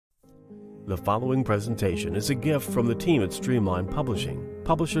The following presentation is a gift from the team at Streamline Publishing,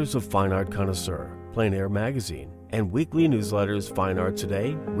 publishers of Fine Art Connoisseur, Plein Air Magazine, and weekly newsletters Fine Art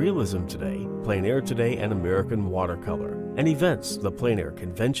Today, Realism Today, Plein Air Today, and American Watercolor, and events, the Plein Air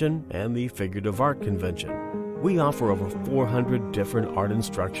Convention and the Figurative Art Convention. We offer over 400 different art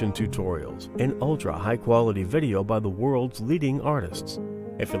instruction tutorials and ultra high-quality video by the world's leading artists.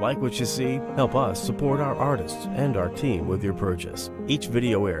 If you like what you see, help us support our artists and our team with your purchase. Each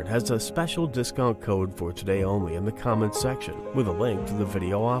video aired has a special discount code for today only in the comments section with a link to the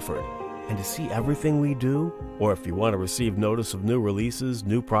video offered. And to see everything we do, or if you want to receive notice of new releases,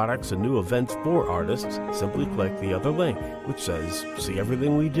 new products, and new events for artists, simply click the other link, which says, "See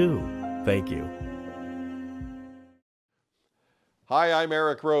everything we do." Thank you. Hi, I'm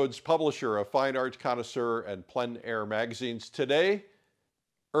Eric Rhodes, publisher of Fine Art Connoisseur and Plein Air magazines. Today,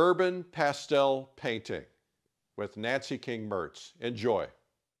 Urban Pastel Painting with Nancie King Mertz. Enjoy.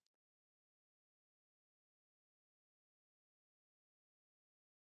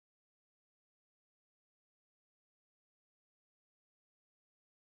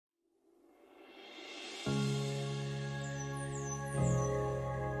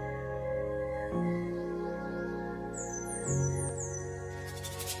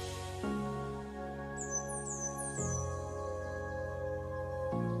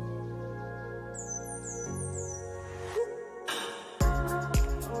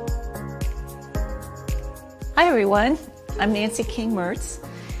 Hi everyone, I'm Nancie King Mertz,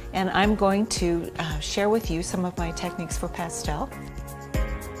 and I'm going to share with you some of my techniques for pastel.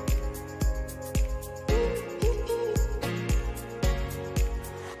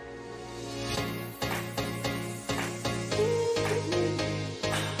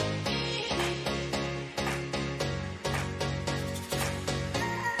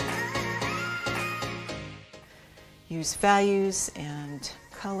 Use values and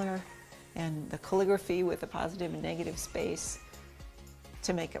color and the calligraphy with the positive and negative space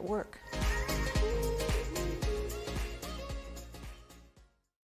to make it work.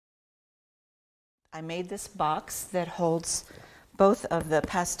 I made this box that holds both of the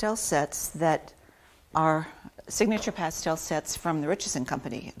pastel sets that are signature pastel sets from the Richardson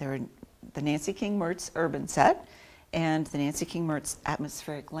Company. They're the Nancie King Mertz Urban set and the Nancie King Mertz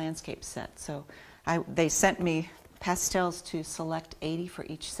Atmospheric Landscape set. So they sent me pastels to select 80 for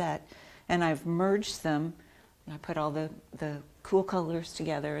each set, and I've merged them. I put all the cool colors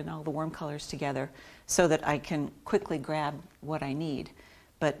together and all the warm colors together so that I can quickly grab what I need.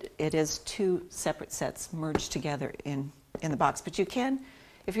 But it is two separate sets merged together in the box. But you can,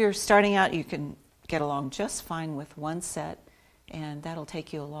 if you're starting out, you can get along just fine with one set, and that'll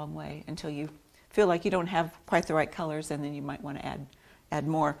take you a long way until you feel like you don't have quite the right colors, and then you might want to add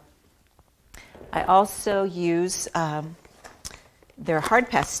more. I also use their hard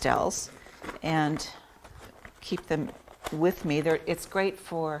pastels and keep them with me. It's great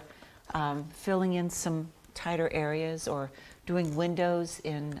for filling in some tighter areas or doing windows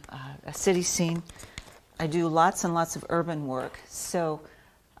in a city scene. I do lots and lots of urban work, so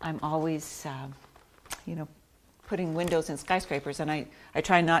I'm always, putting windows in skyscrapers, and I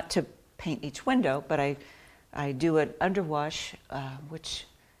try not to paint each window, but I do an underwash, which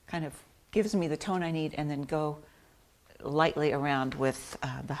kind of gives me the tone I need, and then go lightly around with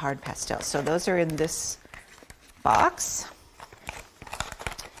the hard pastels. So those are in this box.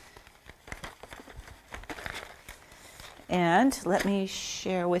 And let me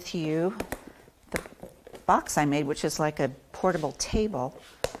share with you the box I made, which is like a portable table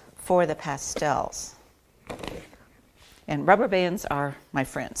for the pastels. And rubber bands are my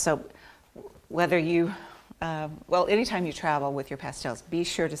friend. So whether you, anytime you travel with your pastels, be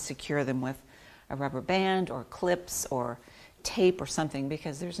sure to secure them with a rubber band or clips or tape or something,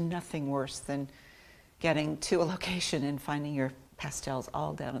 because there's nothing worse than getting to a location and finding your pastels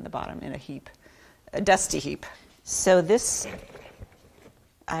all down in the bottom in a heap, a dusty heap. So this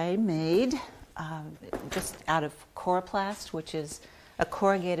I made just out of Coroplast, which is a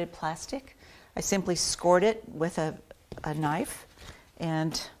corrugated plastic. I simply scored it with a knife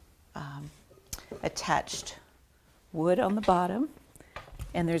and attached wood on the bottom.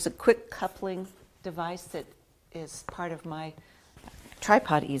 And there's a quick coupling device that is part of my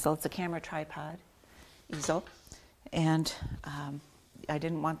tripod easel. It's a camera tripod easel. And I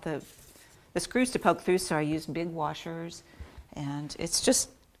didn't want the screws to poke through, so I used big washers. And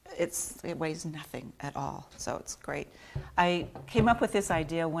it weighs nothing at all, so it's great. I came up with this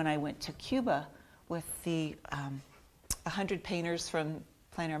idea when I went to Cuba with the 100 painters from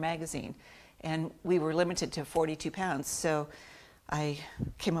Plein Air magazine. And we were limited to 42 pounds, so I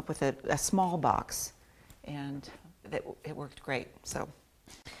came up with a small box, and it worked great. So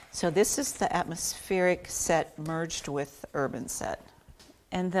So this is the atmospheric set merged with the urban set.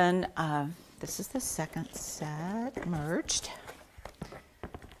 And then this is the second set merged.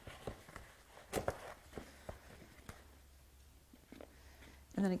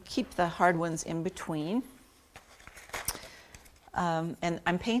 And then I keep the hard ones in between. And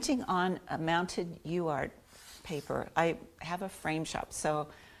I'm painting on a mounted UArt paper. I have a frame shop, so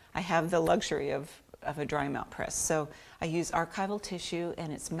I have the luxury of a dry mount press. So I use archival tissue,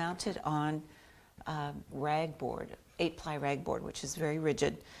 and it's mounted on rag board, 8-ply rag board, which is very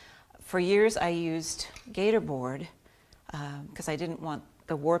rigid. For years I used gator board because I didn't want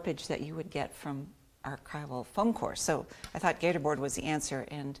the warpage that you would get from archival foam core. So I thought gator board was the answer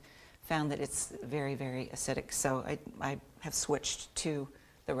and found that it's very, very acidic. So I have switched to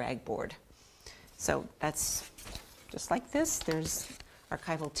the rag board. So that's just like this. There's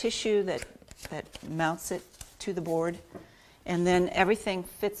archival tissue that mounts it to the board. And then everything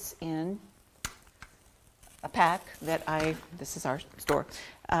fits in a pack that this is our store,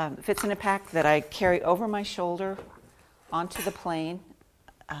 fits in a pack that I carry over my shoulder onto the plane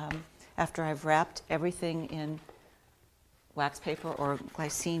after I've wrapped everything in wax paper or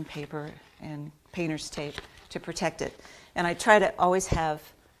glycine paper and painter's tape to protect it. And I try to always have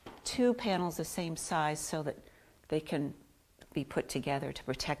 2 panels the same size so that they can be put together to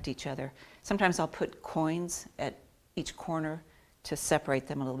protect each other. Sometimes I'll put coins at each corner to separate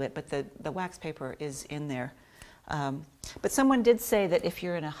them a little bit, but the wax paper is in there. But someone did say that if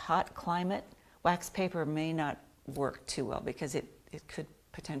you're in a hot climate, wax paper may not work too well because it could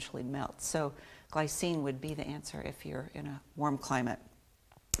potentially melt. So glycine would be the answer if you're in a warm climate.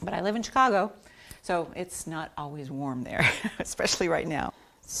 But I live in Chicago, so it's not always warm there, especially right now.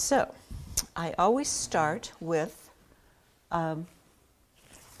 So I always start with a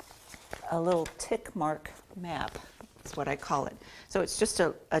little tick mark map. That's what I call it. So it's just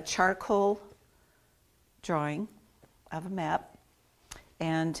a charcoal drawing of a map,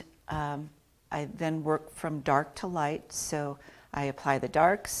 and I then work from dark to light. So I apply the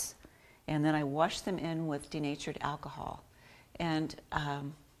darks, and then I wash them in with denatured alcohol. And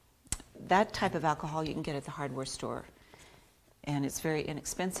that type of alcohol you can get at the hardware store, and it's very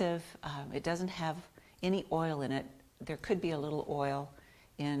inexpensive. It doesn't have any oil in it. There could be a little oil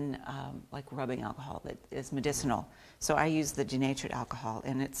in like rubbing alcohol that is medicinal. So I use the denatured alcohol,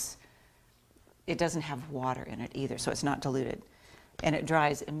 and it doesn't have water in it either, so it's not diluted. And it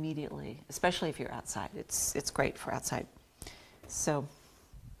dries immediately, especially if you're outside. It's great for outside. So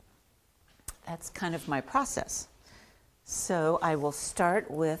that's kind of my process. So I will start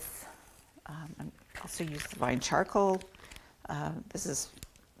with, I also use the vine charcoal. This is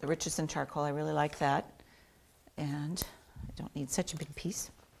the Richardson charcoal. I really like that. And I don't need such a big piece.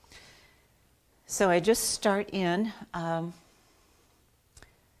 So I just start in.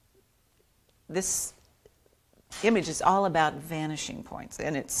 This image is all about vanishing points,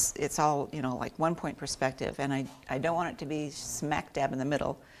 and it's all, you know, like 1-point perspective, and I don't want it to be smack dab in the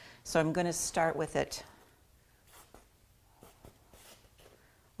middle. So I'm going to start with it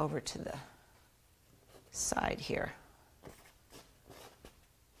over to the side here.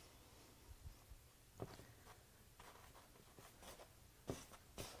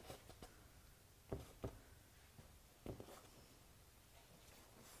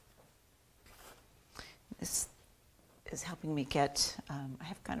 This is helping me get, I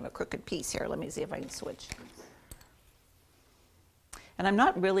have kind of a crooked piece here. Let me see if I can switch. And I'm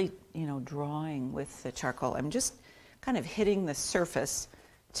not really, you know, drawing with the charcoal. I'm just kind of hitting the surface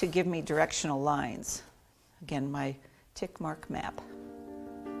to give me directional lines. Again, my tick mark map.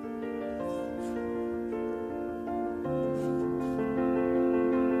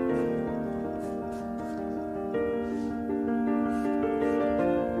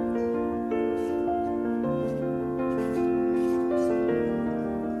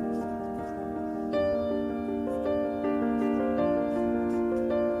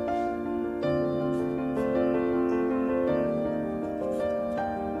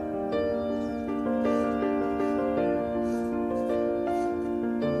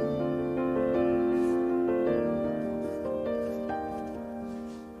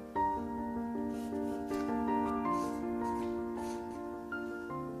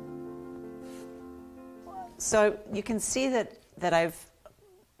 So you can see that I've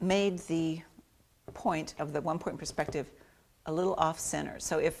made the point of the 1-point perspective a little off center.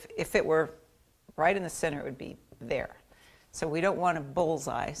 So if it were right in the center, it would be there. So we don't want a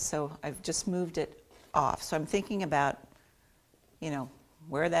bullseye, so I've just moved it off. So I'm thinking about, you know,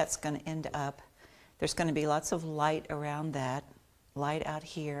 where that's going to end up. There's going to be lots of light around that, light out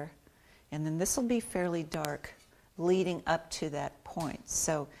here, and then this will be fairly dark leading up to that point.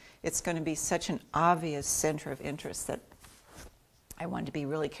 So it's going to be such an obvious center of interest that I wanted to be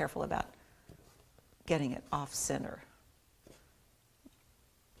really careful about getting it off center.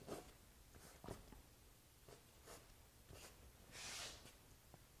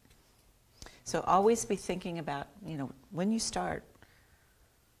 So always be thinking about, when you start,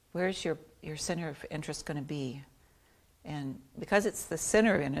 where's your center of interest going to be? And because it's the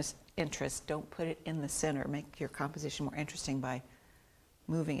center of interest, don't put it in the center. Make your composition more interesting by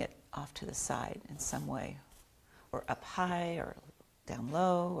moving it off to the side in some way, or up high, or down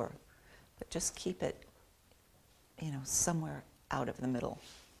low, but just keep it, somewhere out of the middle.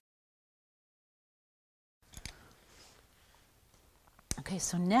 Okay,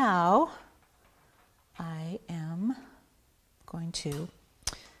 so now I am going to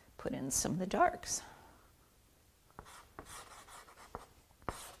put in some of the darks.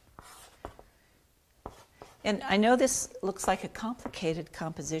 And I know this looks like a complicated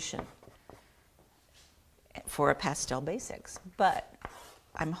composition for a pastel basics, but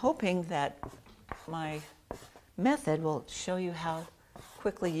I'm hoping that my method will show you how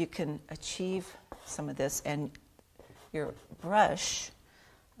quickly you can achieve some of this. And your brush,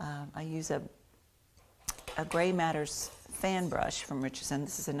 I use a Gray Matters fan brush from Richardson.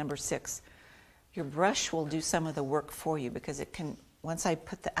 This is a number 6. Your brush will do some of the work for you because it can, once I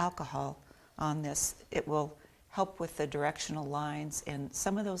put the alcohol on this, it will help with the directional lines, and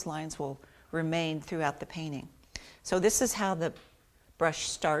some of those lines will remain throughout the painting. So this is how the brush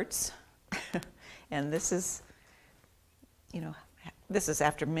starts, and this is, this is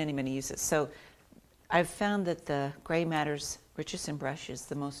after many, many uses. So I've found that the Gray Matters Richardson brush is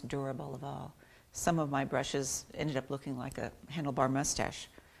the most durable of all. Some of my brushes ended up looking like a handlebar mustache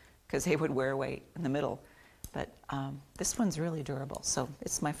because they would wear away in the middle. But this one's really durable, so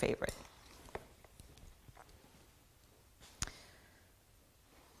it's my favorite.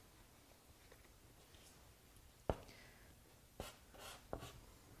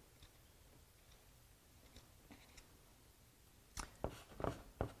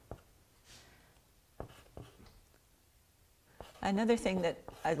 Another thing that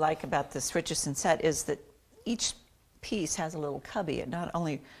I like about this Richardson set is that each piece has a little cubby. It not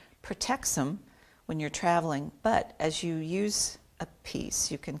only protects them when you're traveling, but as you use a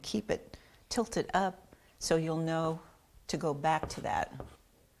piece, you can keep it tilted up so you'll know to go back to that.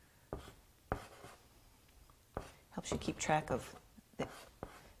 Helps you keep track of the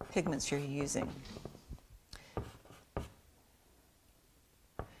pigments you're using.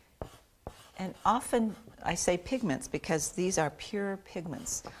 And often I say pigments because these are pure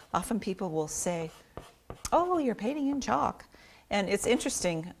pigments. Often people will say, oh, you're painting in chalk. And it's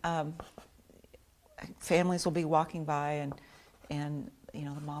interesting, families will be walking by and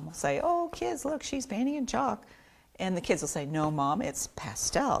the mom will say, oh, kids, look, she's painting in chalk. And the kids will say, no, Mom, it's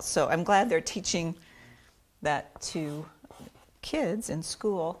pastel. So I'm glad they're teaching that to kids in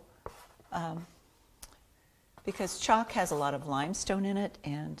school because chalk has a lot of limestone in it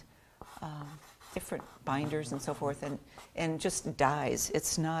and different binders and so forth, and just dyes.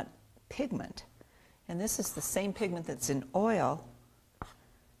 It's not pigment. And this is the same pigment that's in oil.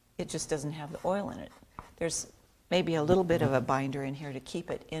 It just doesn't have the oil in it. There's maybe a little bit of a binder in here to keep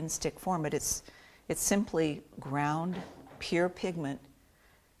it in stick form, but it's simply ground pure pigment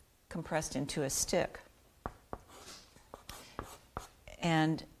compressed into a stick.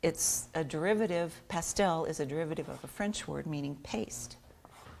 And it's a derivative, pastel is a derivative of a French word meaning paste.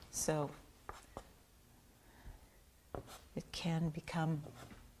 So it can become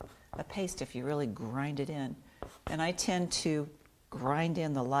a paste if you really grind it in. And I tend to grind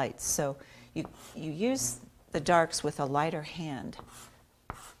in the lights. So you use the darks with a lighter hand.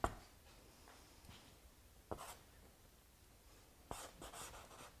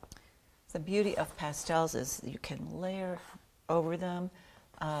 The beauty of pastels is you can layer over them.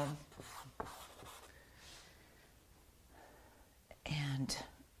 And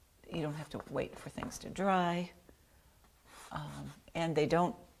you don't have to wait for things to dry. And they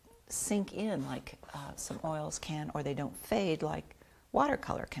don't sink in like some oils can, or they don't fade like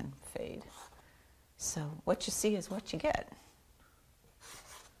watercolor can fade. So what you see is what you get.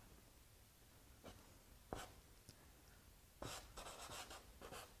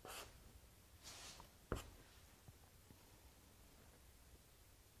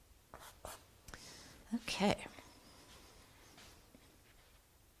 Okay.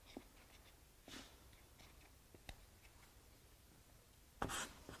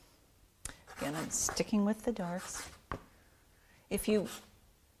 Again, I'm sticking with the darks. If you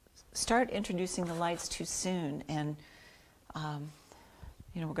start introducing the lights too soon, and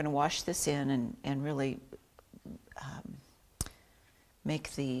we're going to wash this in and really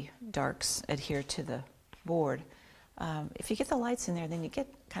make the darks adhere to the board. If you get the lights in there, then you get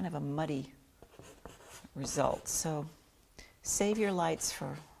kind of a muddy result. So save your lights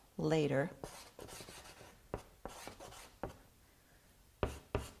for later.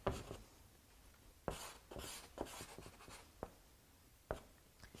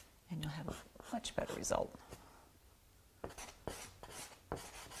 And you'll have a much better result.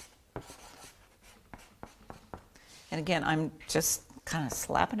 And again, I'm just kind of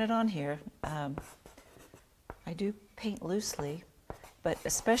slapping it on here. I do paint loosely, but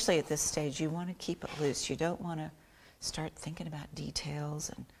especially at this stage, you want to keep it loose. You don't want to start thinking about details,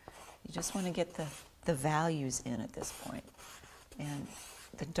 and you just want to get the values in at this point, and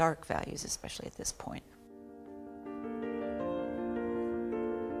the dark values especially at this point.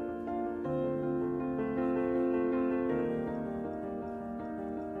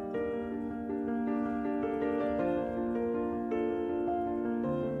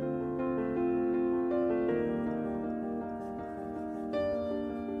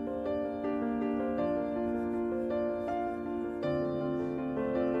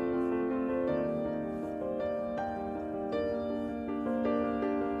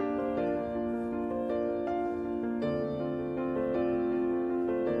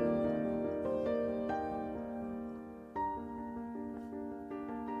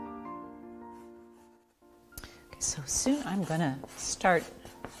 So soon I'm going to start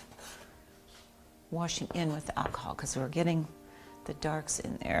washing in with the alcohol because we're getting the darks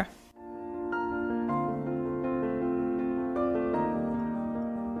in there.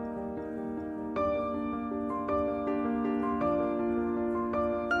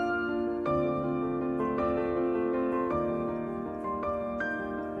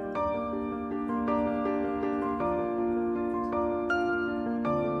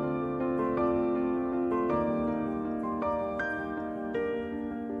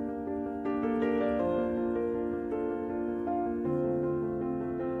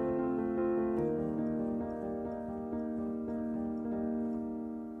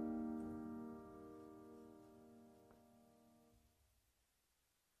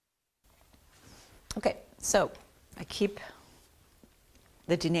 Okay, so I keep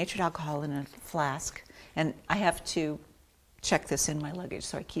the denatured alcohol in a flask, and I have to check this in my luggage,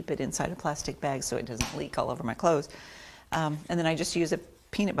 so I keep it inside a plastic bag so it doesn't leak all over my clothes. And then I just use a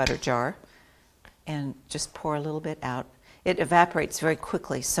peanut butter jar and just pour a little bit out. It evaporates very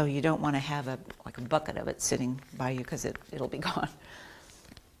quickly, so you don't want to have like a bucket of it sitting by you because it'll be gone.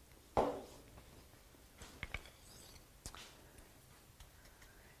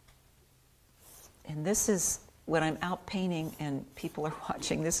 And this is when I'm out painting and people are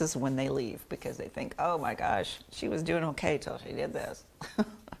watching, this is when they leave because they think, oh my gosh, she was doing okay till she did this. Because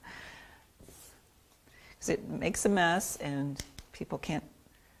it makes a mess and people can't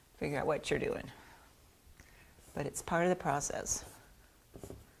figure out what you're doing. But it's part of the process.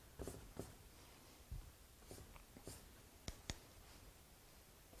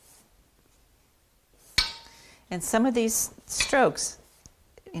 And some of these strokes,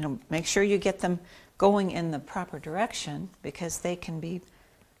 make sure you get them going in the proper direction because they can be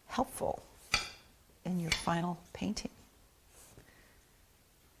helpful in your final painting.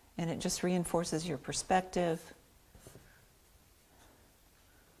 And it just reinforces your perspective.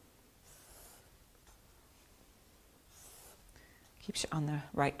 Keeps you on the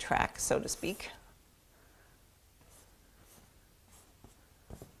right track, so to speak.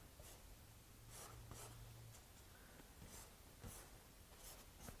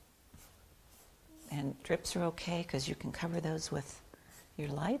 And drips are okay because you can cover those with your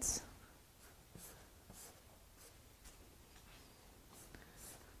lights.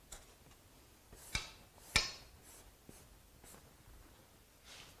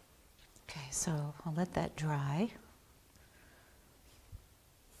 Okay, so I'll let that dry.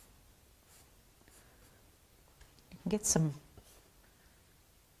 You can get some,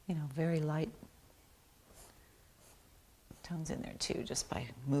 very light tones in there too, just by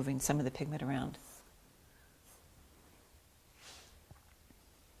moving some of the pigment around.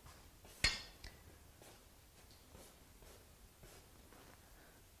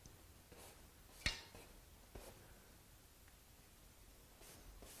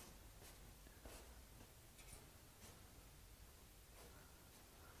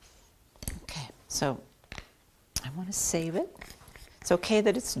 So I want to save it. It's okay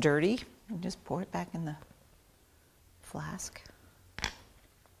that it's dirty. And just pour it back in the flask.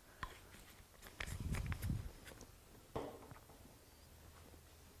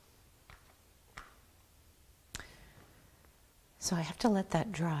 So I have to let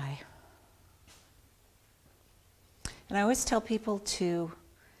that dry. And I always tell people to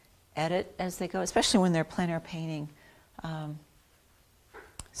edit as they go, especially when they're plein air painting.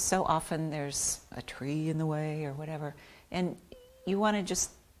 So often there's a tree in the way or whatever, and you want to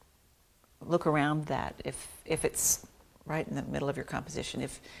just look around that if it's right in the middle of your composition.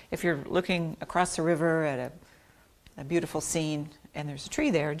 If you're looking across the river at a beautiful scene and there's a tree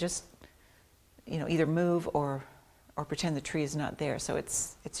there, just either move or pretend the tree is not there. So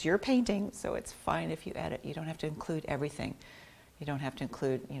it's your painting, so it's fine if you edit. You don't have to include everything. You don't have to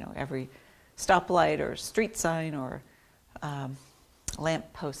include every stoplight or street sign or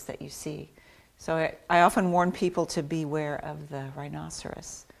lamp post that you see. So I often warn people to beware of the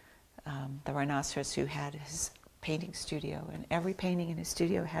rhinoceros who had his painting studio, and every painting in his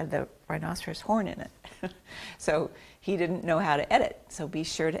studio had the rhinoceros horn in it. So he didn't know how to edit. So be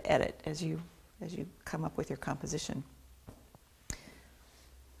sure to edit as you come up with your composition.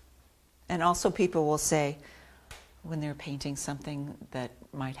 And also people will say, when they're painting something that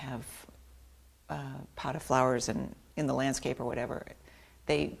might have a pot of flowers in the landscape or whatever,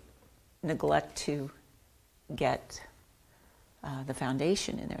 they neglect to get the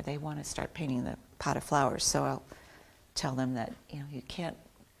foundation in there. They want to start painting the pot of flowers. So I'll tell them that you can't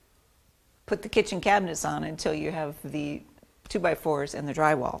put the kitchen cabinets on until you have the 2x4s and the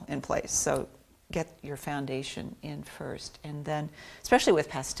drywall in place. So get your foundation in first, and then, especially with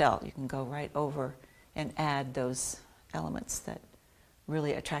pastel, you can go right over and add those elements that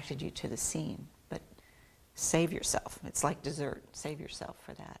really attracted you to the scene. But save yourself. It's like dessert. Save yourself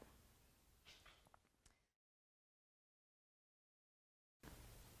for that.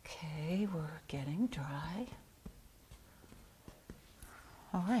 Okay, we're getting dry.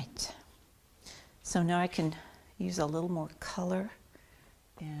 All right. So now I can use a little more color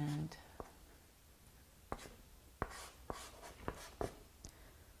and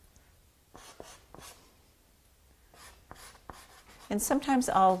sometimes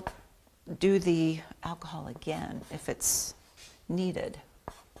I'll do the alcohol again if it's needed.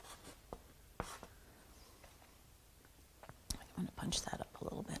 I want to punch that up a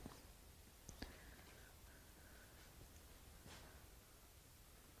little bit.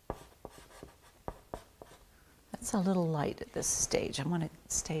 That's a little light at this stage. I want to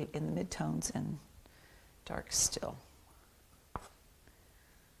stay in the midtones and dark still.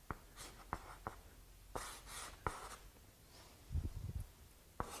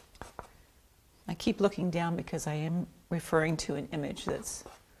 I keep looking down because I am referring to an image that's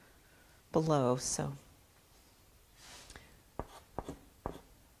below, so.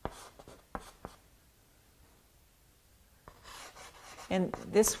 And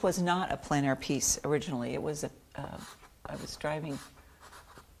this was not a plein air piece originally. It was I was driving,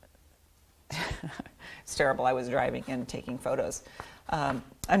 it's terrible, I was driving and taking photos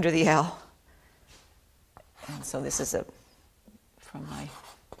under the L. And so this is from my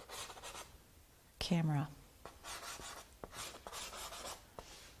camera.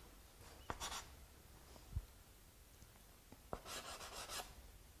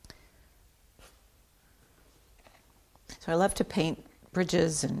 So I love to paint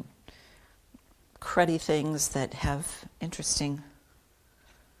bridges and cruddy things that have interesting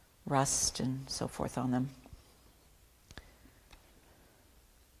rust and so forth on them.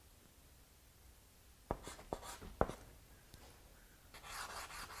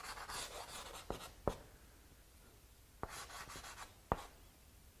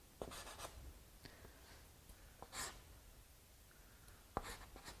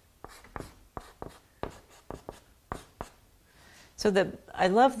 So I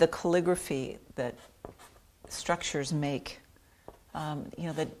love the calligraphy that structures make.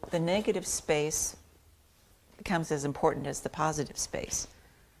 The negative space becomes as important as the positive space.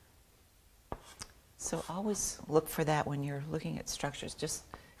 So always look for that when you're looking at structures. Just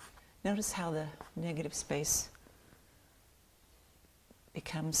notice how the negative space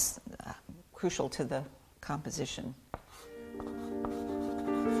becomes crucial to the composition.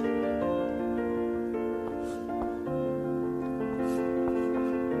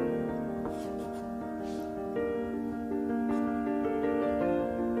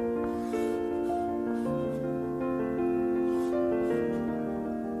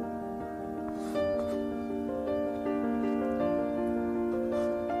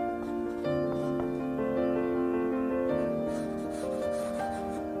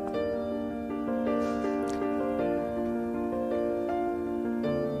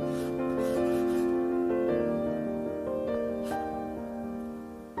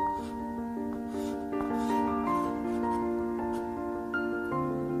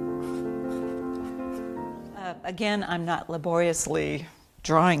 Again, I'm not laboriously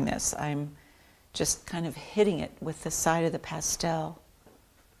drawing this. I'm just kind of hitting it with the side of the pastel.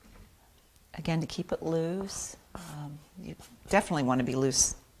 Again, to keep it loose. You definitely want to be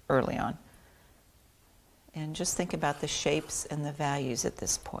loose early on. And just think about the shapes and the values at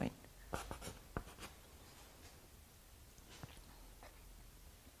this point.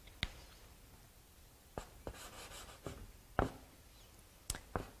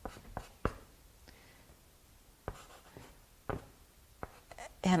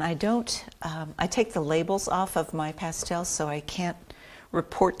 And I take the labels off of my pastels, so I can't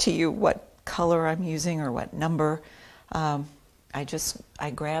report to you what color I'm using or what number. I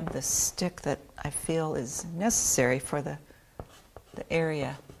grab the stick that I feel is necessary for the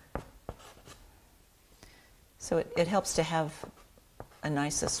area. So it helps to have a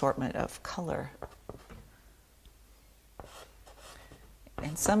nice assortment of color.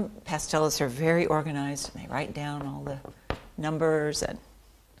 And some pastelists are very organized, and they write down all the numbers and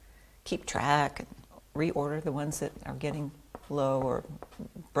keep track and reorder the ones that are getting low or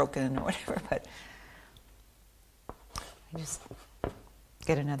broken or whatever, but I just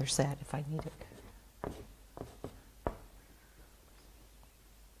get another set if I need it.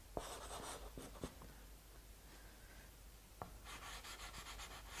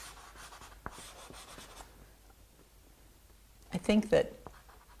 I think that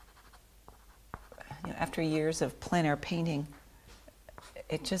after years of plein air painting,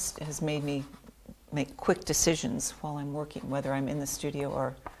 it just has made me make quick decisions while I'm working, whether I'm in the studio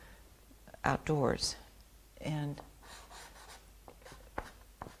or outdoors. And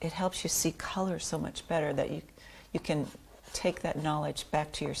it helps you see color so much better that you can take that knowledge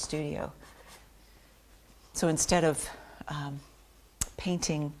back to your studio. So instead of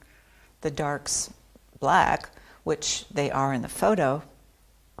painting the darks black, which they are in the photo,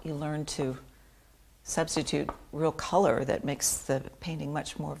 you learn to substitute real color that makes the painting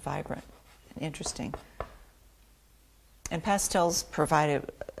much more vibrant and interesting. And pastels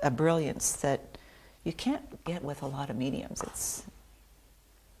provide a brilliance that you can't get with a lot of mediums.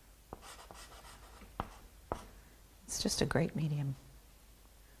 It's just a great medium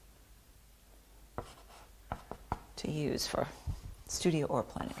to use for studio or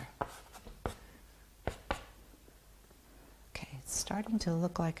plein air. Okay, it's starting to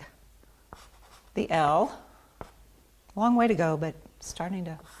look like the L. Long way to go, but starting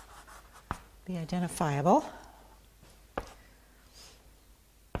to be identifiable.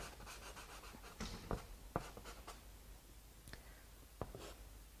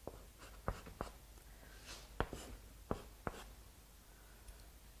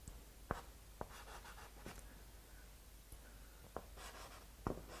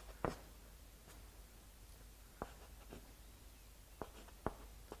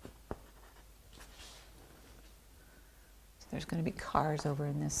 There's going to be cars over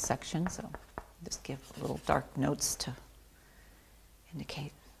in this section, so just give little dark notes to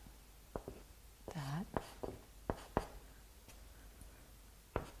indicate that.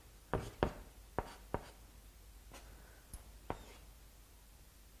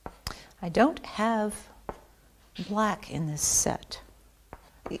 I don't have black in this set,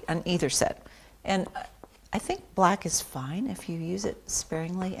 on either set. And I think black is fine if you use it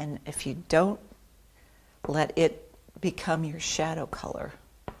sparingly, and if you don't let it become your shadow color.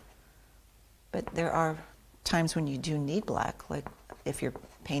 But there are times when you do need black, like if you're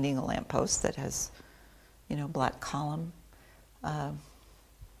painting a lamppost that has, black column. But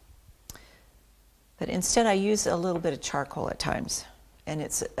instead I use a little bit of charcoal at times, and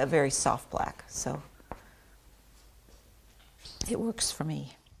it's a very soft black, so it works for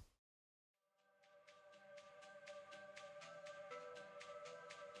me.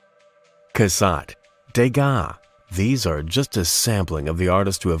 Cassatt, Degas. These are just a sampling of the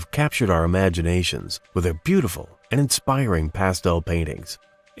artists who have captured our imaginations with their beautiful and inspiring pastel paintings.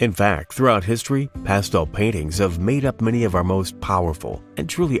 In fact, throughout history, pastel paintings have made up many of our most powerful and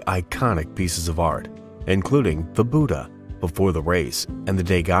truly iconic pieces of art, including the Buddha, Before the Race, and the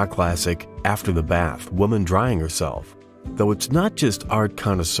Degas classic, After the Bath, Woman Drying Herself. Though it's not just art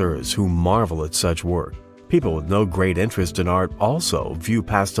connoisseurs who marvel at such work, people with no great interest in art also view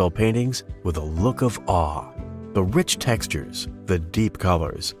pastel paintings with a look of awe. The rich textures, the deep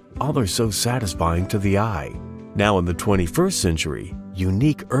colors, all are so satisfying to the eye. Now in the 21st century,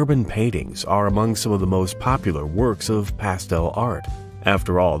 unique urban paintings are among some of the most popular works of pastel art.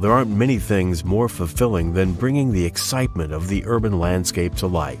 After all, there aren't many things more fulfilling than bringing the excitement of the urban landscape to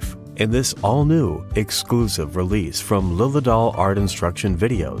life. In this all-new, exclusive release from Lilladal Art Instruction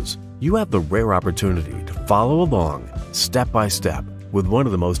Videos, you have the rare opportunity to follow along, step by step, with one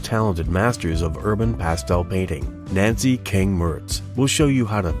of the most talented masters of urban pastel painting. Nancie King Mertz will show you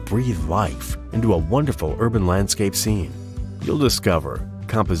how to breathe life into a wonderful urban landscape scene. You'll discover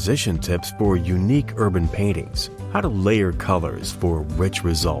composition tips for unique urban paintings, how to layer colors for rich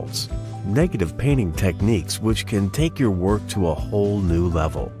results, negative painting techniques which can take your work to a whole new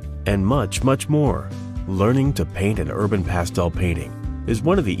level, and much, much more. Learning to paint an urban pastel painting is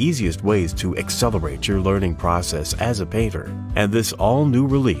one of the easiest ways to accelerate your learning process as a painter, and this all-new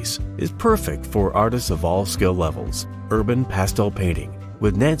release is perfect for artists of all skill levels. Urban Pastel Painting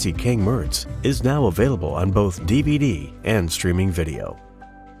with Nancie King Mertz is now available on both DVD and streaming video.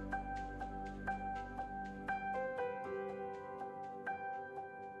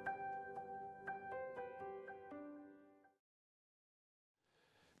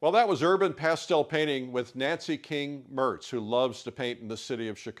 Well, that was Urban Pastel Painting with Nancie King Mertz, who loves to paint in the city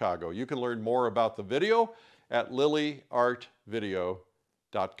of Chicago. You can learn more about the video at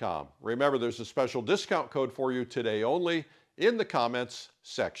lilyartvideo.com. Remember, there's a special discount code for you today only in the comments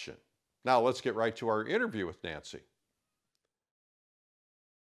section. Now let's get right to our interview with Nancie.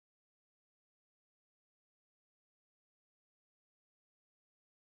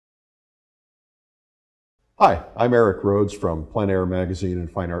 Hi, I'm Eric Rhodes from Plein Air Magazine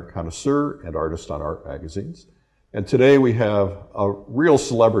and Fine Art Connoisseur and Artist on Art magazines. And today we have a real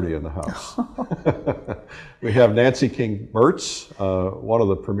celebrity in the house. We have Nancie King Mertz, one of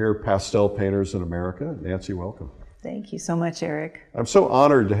the premier pastel painters in America. Nancie, welcome. Thank you so much, Eric. I'm so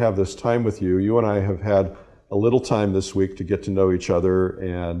honored to have this time with you. You and I have had a little time this week to get to know each other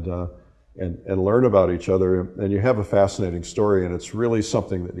and learn about each other. And you have a fascinating story, and it's really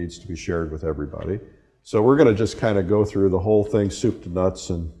something that needs to be shared with everybody. So we're going to just kind of go through the whole thing, soup to nuts,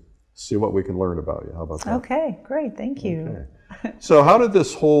 and see what we can learn about you. How about that? Okay, great. Thank you. Okay. So how did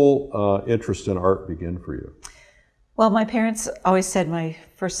this whole interest in art begin for you? Well, my parents always said my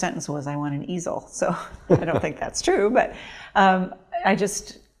first sentence was, I want an easel. So I don't think that's true, but I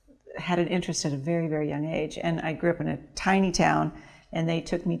just had an interest at a very, very young age. And I grew up in a tiny town, and they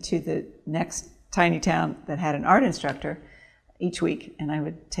took me to the next tiny town that had an art instructor each week, and I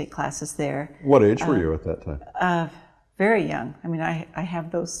would take classes there. What age were you at that time? Very young. I mean, I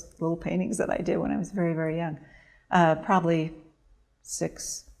have those little paintings that I did when I was very, very young. Probably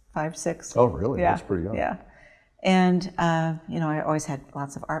 5, 6. Oh, really? Yeah. That's pretty young. Yeah. And, you know, I always had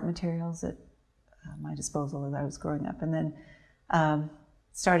lots of art materials at my disposal as I was growing up. And then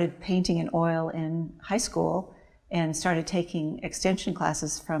started painting in oil in high school and started taking extension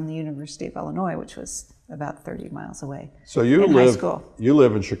classes from the University of Illinois, which was about 30 miles away. So you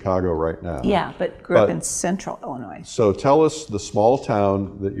live in Chicago right now. Yeah, but grew up in central Illinois. So tell us the small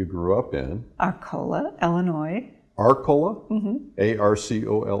town that you grew up in. Arcola, Illinois. Arcola? Mm-hmm.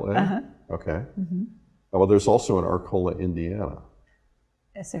 A-R-C-O-L-A? Uh-huh. Okay. Mm-hmm. Well, there's also an Arcola, Indiana.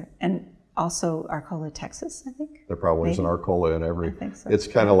 Is there? And also Arcola, Texas, I think? There probably is an Arcola in every. I think so. It's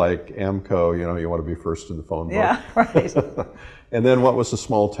kind of like AMCO, you know, you want to be first in the phone book. Yeah, right. And then what was the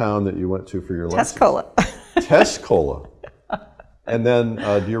small town that you went to for your lessons? Tescola. Tescola. And then,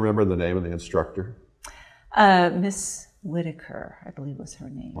 do you remember the name of the instructor? Miss Whitaker, I believe was her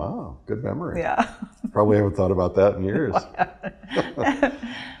name. Wow, good memory. Yeah. Probably haven't thought about that in years.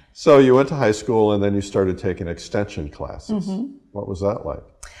 So you went to high school and then you started taking extension classes. Mm-hmm. What was that like?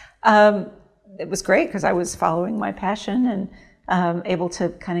 It was great because I was following my passion and able to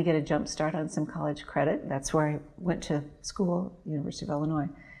kind of get a jump start on some college credit. That's where I went to school, University of Illinois,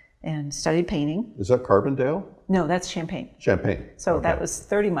 and studied painting. Is that Carbondale? No, that's Champaign. Champaign. So that was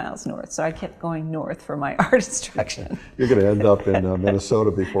 30 miles north. So I kept going north for my art instruction. You're going to end up in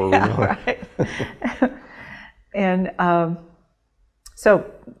Minnesota before we know it. Right. And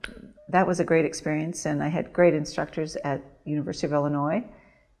so that was a great experience, and I had great instructors at University of Illinois,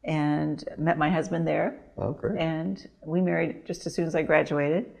 and met my husband there. Oh, great. And we married just as soon as I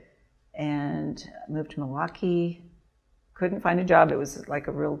graduated, and moved to Milwaukee. Couldn't find a job. It was like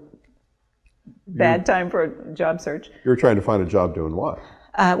a real bad time for a job search. You were trying to find a job doing what?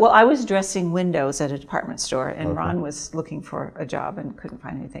 Well, I was dressing windows at a department store, and Ron was looking for a job and couldn't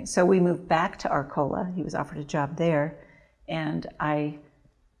find anything. So we moved back to Arcola. He was offered a job there, and I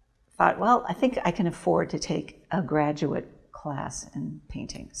thought, well, I think I can afford to take a graduate class in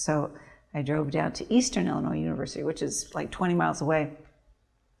painting. So I drove down to Eastern Illinois University, which is like 20 miles away,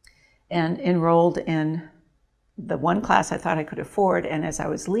 and enrolled in the one class I thought I could afford. And as I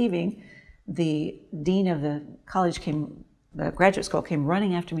was leaving, the dean of the the graduate school came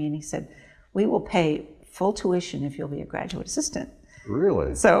running after me, and he said, "We will pay full tuition if you'll be a graduate assistant."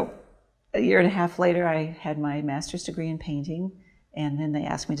 Really? So a year and a half later, I had my master's degree in painting, and then they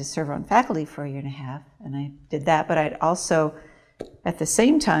asked me to serve on faculty for a year and a half, and I did that. But I'd also at the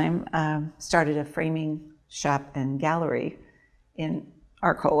same time, started a framing shop and gallery in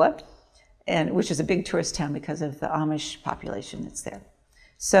Arcola, which is a big tourist town because of the Amish population that's there.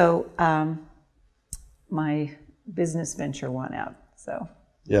 So my business venture won out. So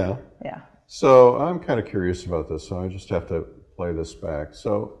yeah. So I'm kind of curious about this, so I just have to play this back.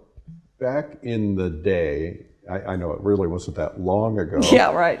 So back in the day, I know it really wasn't that long ago.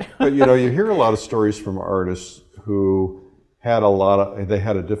 Yeah, right. But you know, you hear a lot of stories from artists who had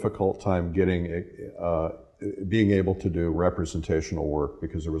a difficult time getting, being able to do representational work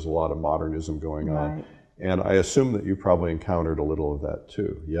because there was a lot of modernism going on. Right. And I assume that you probably encountered a little of that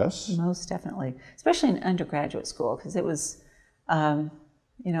too, yes? Most definitely, especially in undergraduate school, because it was,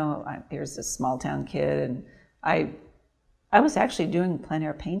 you know, here's this small town kid, and I was actually doing plein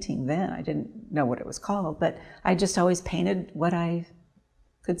air painting then. I didn't know what it was called, but I just always painted what I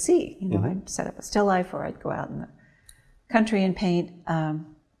could see. You know, I'd set up a still life, or I'd go out in the country and paint.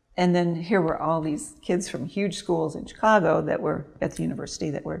 And then here were all these kids from huge schools in Chicago that were at the university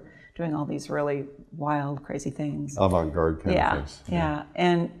that were doing all these really wild, crazy things. Avant-garde kind of things. Yeah,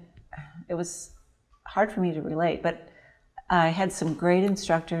 and it was hard for me to relate, but I had some great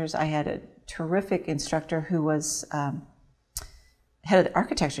instructors. I had a terrific instructor who was head of the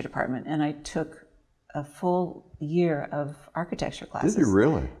architecture department, and I took a full year of architecture classes. Did you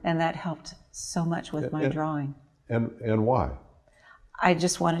really? And that helped so much with my drawing. And why? I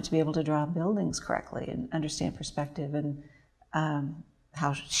just wanted to be able to draw buildings correctly and understand perspective and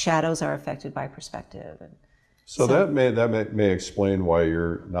how shadows are affected by perspective. And so that may explain why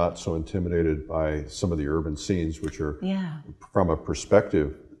you're not so intimidated by some of the urban scenes, which are, from a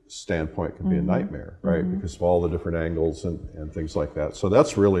perspective standpoint, can be a nightmare, right? Because of all the different angles and things like that. So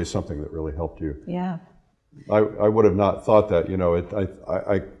that's really something that really helped you. Yeah. I would have not thought that. You know,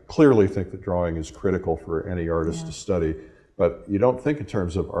 I clearly think that drawing is critical for any artist to study, but you don't think in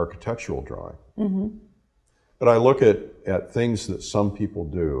terms of architectural drawing. But I look at things that some people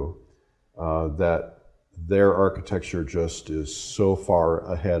do that their architecture just is so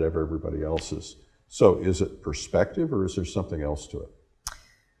far ahead of everybody else's. So is it perspective, or is there something else to it?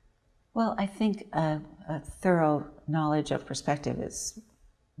 Well, I think a thorough knowledge of perspective is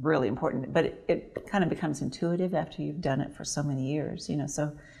really important, but it kind of becomes intuitive after you've done it for so many years, you know,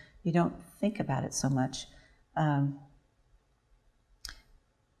 so you don't think about it so much.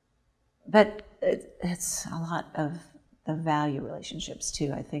 But it's a lot of the value relationships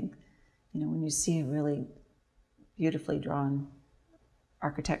too. I think, you know, when you see a really beautifully drawn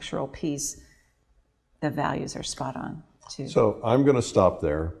architectural piece, the values are spot on too. So I'm going to stop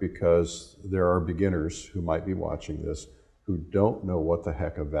there because there are beginners who might be watching this who don't know what the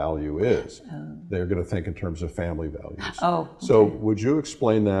heck a value is. They're going to think in terms of family values. Oh, okay. So would you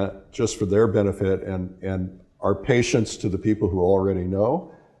explain that just for their benefit and our patience to the people who already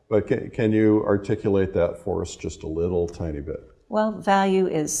know? But can you articulate that for us just a little tiny bit? Well, value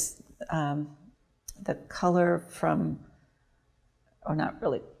is the color from, or not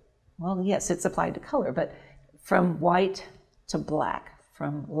really, well, yes, it's applied to color, but from white to black,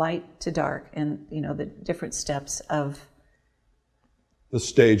 from light to dark, and you know the different steps of the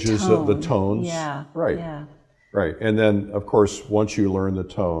stages of the tones. Yeah. Right. Yeah. Right. And then, of course, once you learn the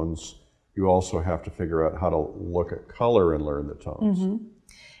tones, you also have to figure out how to look at color and learn the tones.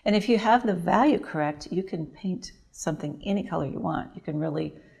 And if you have the value correct, you can paint something any color you want. You can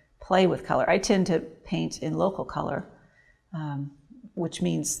really play with color. I tend to paint in local color, which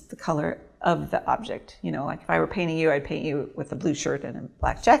means the color of the object. You know, like if I were painting you, I'd paint you with a blue shirt and a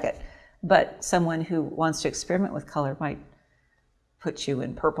black jacket. But someone who wants to experiment with color might put you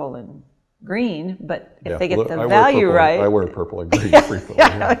in purple and green, but if they get the value right... I wear purple and green frequently.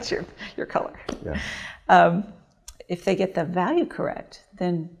 Yeah, it's your color. Yeah. If they get the value correct,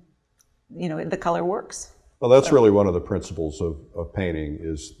 then, you know, the color works. Well, that's really one of the principles of painting,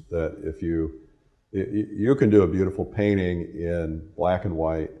 is that if you can do a beautiful painting in black and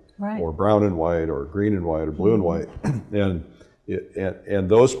white, or brown and white, or green and white, or blue and white, and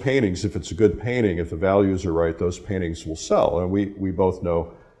those paintings, if it's a good painting, if the values are right, those paintings will sell. And we both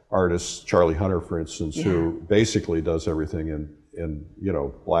know artists, Charlie Hunter, for instance, who basically does everything in you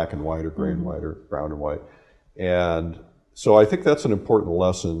know, black and white, or gray and white, or brown and white. And so I think that's an important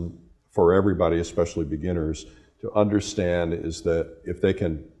lesson for everybody, especially beginners, to understand, is that if they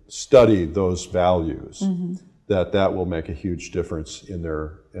can study those values, that will make a huge difference in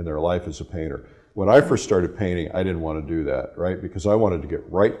their life as a painter. When I first started painting, I didn't want to do that, right? Because I wanted to get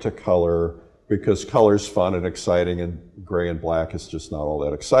right to color, because color's fun and exciting, and gray and black is just not all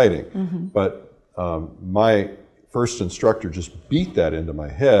that exciting. But my first instructor just beat that into my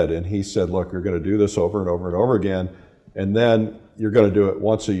head, and he said, look, you're going to do this over and over and over again. And then you're going to do it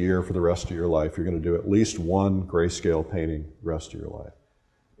once a year for the rest of your life. You're going to do at least one grayscale painting the rest of your life.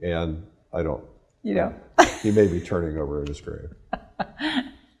 And I don't. You know. He may be turning over in his grave.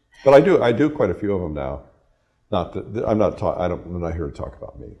 But I do quite a few of them now. Not that I'm not here to talk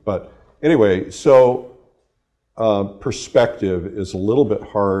about me. But anyway, so perspective is a little bit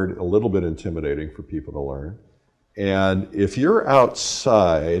hard, a little bit intimidating for people to learn. And if you're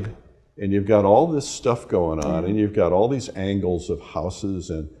outside and you've got all this stuff going on, and you've got all these angles of houses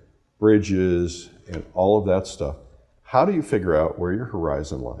and bridges and all of that stuff, how do you figure out where your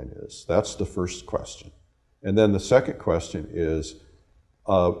horizon line is? That's the first question. And then the second question is,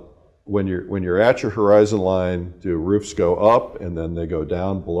 when you're at your horizon line, do roofs go up and then they go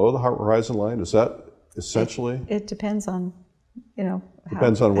down below the horizon line? Is that essentially? It depends on,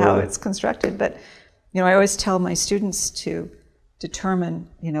 how it's constructed. But, I always tell my students to determine,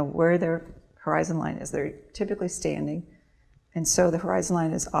 where their horizon line is. They're typically standing. And so the horizon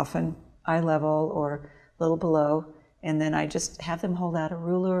line is often eye level or a little below. And then I just have them hold out a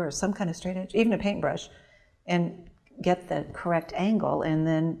ruler or some kind of straight edge, even a paintbrush, and get the correct angle and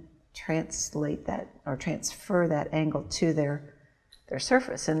then translate that or transfer that angle to their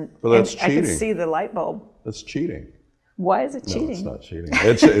surface. And, well, that's and cheating. I can see the light bulb. That's cheating. Why is it cheating? No,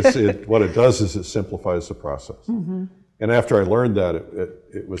 it's not cheating. What it does is it simplifies the process. Mm-hmm. And after I learned that,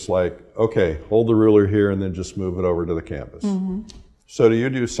 it was like, okay, hold the ruler here and then just move it over to the canvas. Mm-hmm. So do you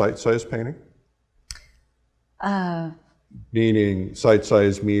do site-size painting? Meaning,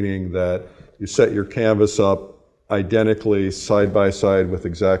 site-size meaning that you set your canvas up identically side by side with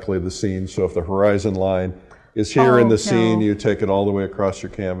exactly the scene. So if the horizon line is here in the scene, you take it all the way across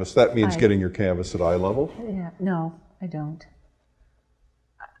your canvas. That means getting your canvas at eye level? Yeah, no, I don't.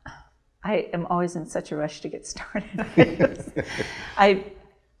 I am always in such a rush to get started.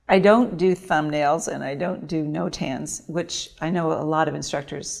 I don't do thumbnails and I don't do no-tans, which I know a lot of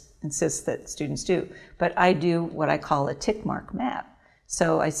instructors insist that students do, but I do what I call a tick mark map.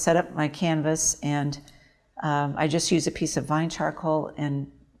 So I set up my canvas and I just use a piece of vine charcoal,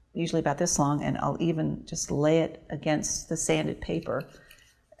 and usually about this long, and I'll even just lay it against the sanded paper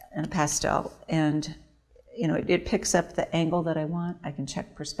in a pastel, and it picks up the angle that I want. I can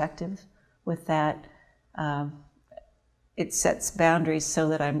check perspective with that. It sets boundaries so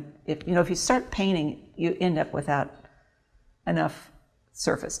that if you start painting, you end up without enough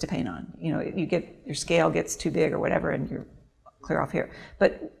surface to paint on. Your scale gets too big or whatever, and you're clear off here.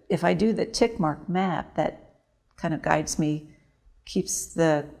 But if I do the tick mark map, that kind of guides me, keeps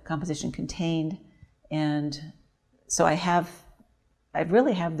the composition contained, and so I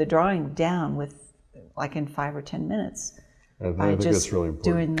really have the drawing down with like in 5 or 10 minutes. I think that's really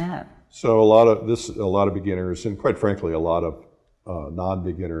important. Doing that. So a lot of beginners, and quite frankly, a lot of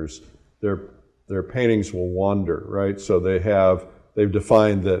non-beginners, their paintings will wander, right? So they've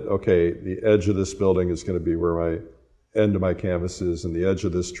defined that, okay, the edge of this building is going to be where my end of my canvas is, and the edge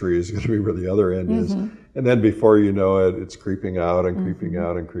of this tree is going to be where the other end is. And then before you know it, it's creeping out and creeping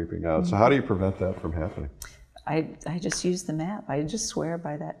out and creeping out. So how do you prevent that from happening? I just use the map. I just swear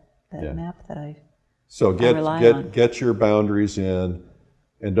by that map that I rely on. Get your boundaries in,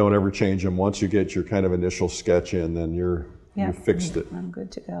 and don't ever change them. Once you get your kind of initial sketch in, then you fixed it. I'm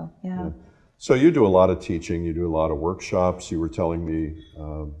good to go. Yeah. So you do a lot of teaching, you do a lot of workshops. You were telling me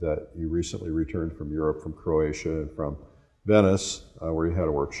that you recently returned from Europe, from Croatia, and from Venice, where you had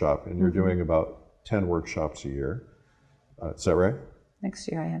a workshop, and you're doing about 10 workshops a year. Is that right? Next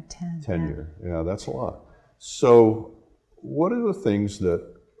year I have 10. 10 years. Yeah, that's a lot. So what are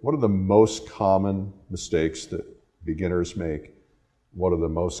the most common mistakes that beginners make? What are the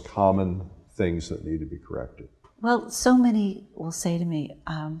most common things that need to be corrected? Well, so many will say to me,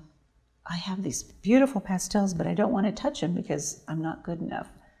 I have these beautiful pastels, but I don't want to touch them because I'm not good enough.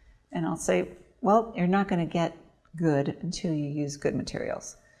 And I'll say, well, you're not going to get good until you use good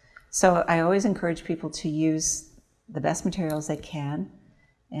materials. So I always encourage people to use the best materials they can,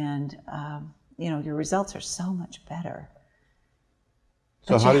 and your results are so much better.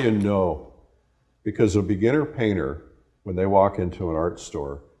 So how do you know? Because a beginner painter, when they walk into an art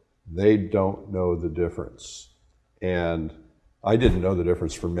store, they don't know the difference. And I didn't know the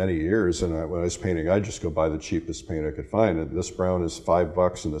difference for many years, and when I was painting, I'd just go buy the cheapest paint I could find. And this brown is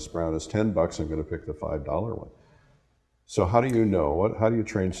 $5 and this brown is $10, I'm going to pick the $5 one. So how do you know? How do you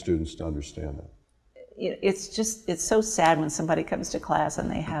train students to understand that? It's so sad when somebody comes to class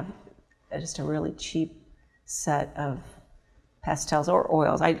and they have just a really cheap set of pastels or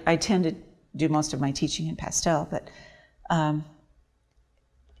oils. I tend to do most of my teaching in pastel, but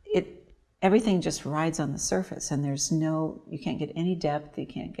everything just rides on the surface, and you can't get any depth, you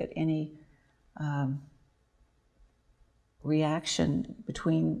can't get any reaction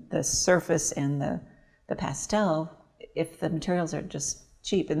between the surface and the pastel if the materials are just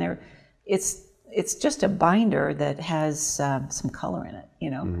cheap. And it's just a binder that has some color in it, you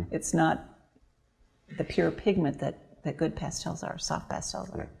know. Mm-hmm. It's not the pure pigment that good pastels are, soft pastels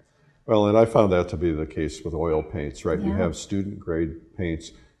are. Yeah. Well, and I found that to be the case with oil paints, right? Yeah. You have student grade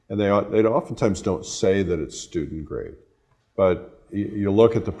paints, and they oftentimes don't say that it's student grade, but you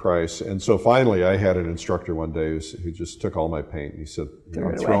look at the price. And so finally I had an instructor one day who just took all my paint and he said,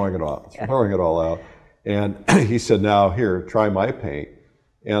 I'm throwing it all out. And he said, now here, try my paint.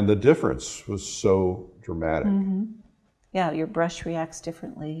 And the difference was so dramatic. Mm-hmm. Yeah, your brush reacts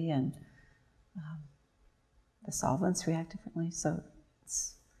differently, and the solvents react differently. So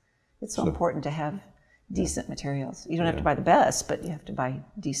it's so important to have decent materials. You don't have to buy the best, but you have to buy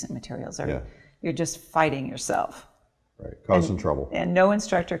decent materials, or you're just fighting yourself. Right, causing trouble. And no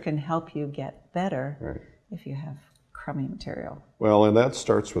instructor can help you get better if you have crummy material. Well, and that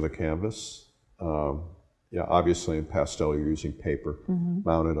starts with a canvas. Obviously in pastel you're using paper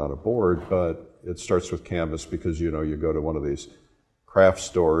mounted on a board, but it starts with canvas because, you know, you go to one of these craft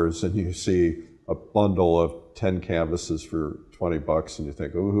stores and you see a bundle of 10 canvases for $20 and you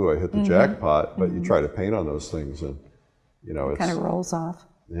think, ooh, I hit the jackpot, but you try to paint on those things and, you know, it kind of rolls off.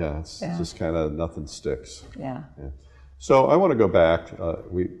 Yeah, it's just kind of nothing sticks. Yeah. So I want to go back.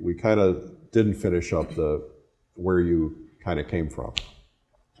 We kind of didn't finish up where you kind of came from.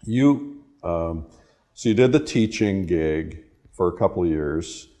 So you did the teaching gig for a couple of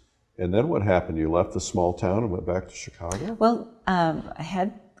years, and then what happened? You left the small town and went back to Chicago? Well, I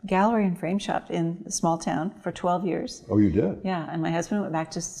had gallery and frame shop in the small town for 12 years. Oh, you did? Yeah, and my husband went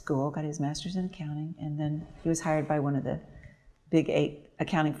back to school, got his master's in accounting, and then he was hired by one of the big 8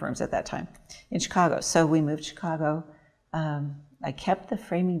 accounting firms at that time in Chicago. So we moved to Chicago. I kept the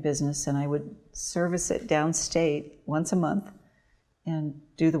framing business, and I would service it downstate once a month and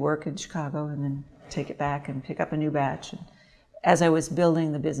do the work in Chicago, and then take it back and pick up a new batch, and as I was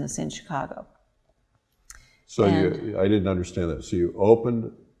building the business in Chicago. So I didn't understand that. So you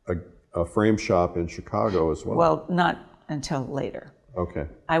opened a frame shop in Chicago as well? Well, not until later. Okay.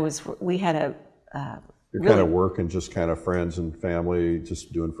 We had a You're kind of working, just kind of friends and family,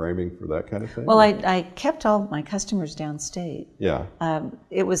 just doing framing for that kind of thing? Well, I kept all my customers downstate. Yeah.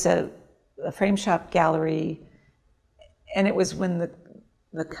 It was a frame shop gallery, and it was when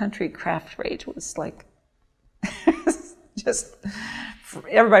the country craft rate was like, just,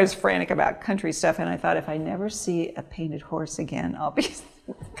 everybody was frantic about country stuff, and I thought, if I never see a painted horse again, I'll be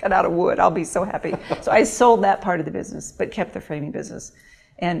cut out of wood. I'll be so happy. So I sold that part of the business, but kept the framing business,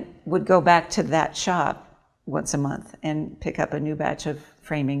 and would go back to that shop once a month and pick up a new batch of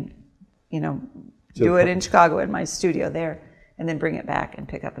framing, you know, do it in Chicago in my studio there, and then bring it back and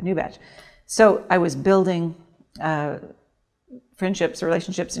pick up a new batch. So I was building friendships,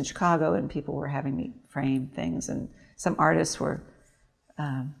 relationships in Chicago, and people were having me frame things, and some artists were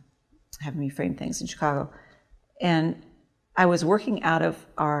having me frame things in Chicago. And I was working out of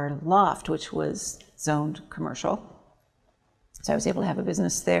our loft, which was zoned commercial. So I was able to have a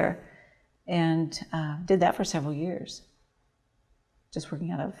business there, and did that for several years, just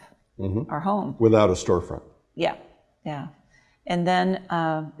working out of our home. Without a storefront? Yeah. And then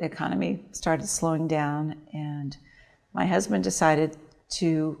the economy started slowing down, and my husband decided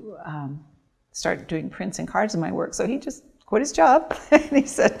to start doing prints and cards of my work. So he just quit his job and he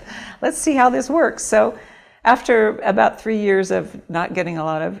said, let's see how this works. So after about 3 years of not getting a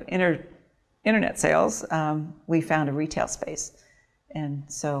lot of internet sales, we found a retail space. And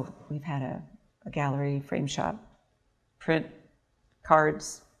so we've had a gallery, frame shop, print,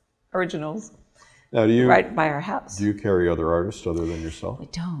 cards, originals, now right by our house. Do you carry other artists other than yourself? We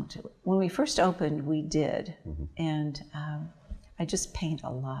don't. When we first opened, we did. And I just paint a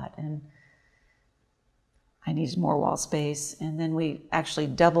lot, and I needed more wall space. And then we actually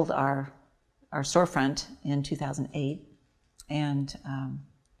doubled our storefront in 2008 and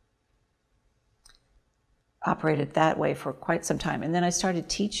operated that way for quite some time. And then I started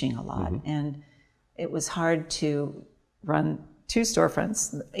teaching a lot, and it was hard to run 2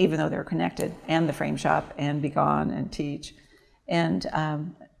 storefronts, even though they're connected, and the frame shop, and be gone and teach. And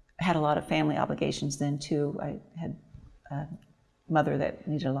had a lot of family obligations then too. I had a mother that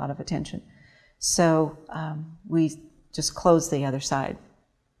needed a lot of attention. So we just closed the other side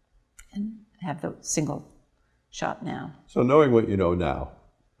and have the single shop now. So knowing what you know now,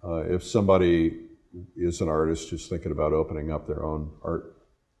 if somebody is an artist who's thinking about opening up their own art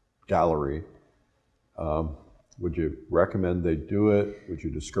gallery, would you recommend they do it? Would you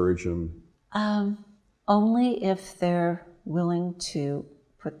discourage them? Only if they're willing to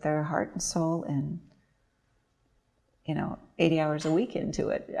put their heart and soul and 80 hours a week into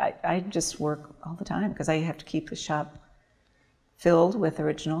it. I just work all the time because I have to keep the shop filled with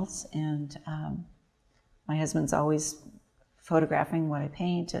originals, and my husband's always photographing what I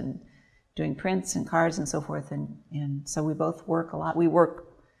paint and doing prints and cards and so forth, and so we both work a lot. We work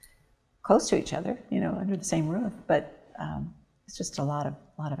close to each other, under the same roof, but it's just a lot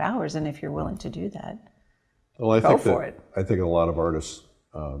of hours, and if you're willing to do that, go for it. I think a lot of artists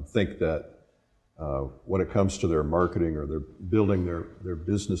think that when it comes to their marketing or their building their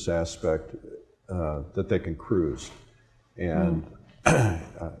business aspect, that they can cruise. And,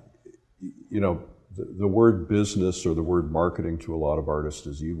 the word business or the word marketing to a lot of artists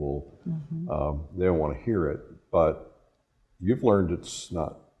is evil. They don't want to hear it, but you've learned it's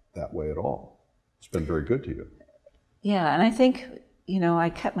not that way at all. It's been very good to you. Yeah, and I think, I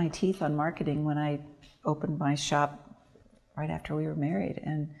cut my teeth on marketing when I opened my shop right after we were married.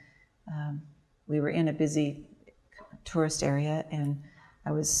 And we were in a busy tourist area, and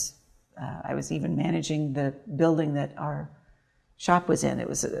I was even managing the building that our shop was in. It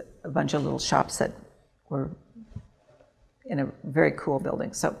was a bunch of little shops that were in a very cool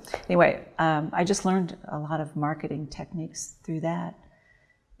building. So anyway, I just learned a lot of marketing techniques through that.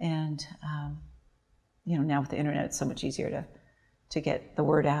 And now with the internet, it's so much easier to get the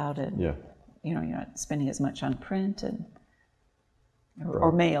word out, and you're not spending as much on print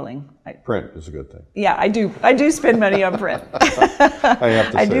or mailing. Print is a good thing. Yeah, I do spend money on print. I have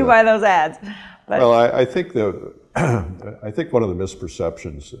to say I do buy those ads. But. Well, I think I think one of the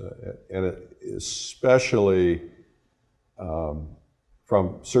misperceptions, and especially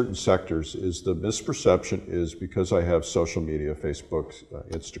from certain sectors, is the misperception is because I have social media, Facebook,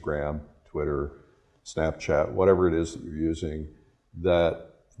 Instagram, Twitter, Snapchat, whatever it is that you're using,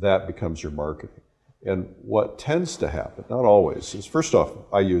 that becomes your marketing. And what tends to happen, not always, is first off,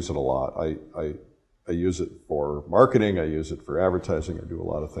 I use it a lot. I use it for marketing, I use it for advertising, I do a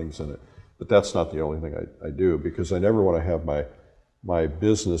lot of things in it. But that's not the only thing I do, because I never want to have my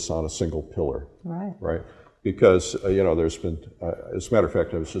business on a single pillar. Right? Because, there's been, as a matter of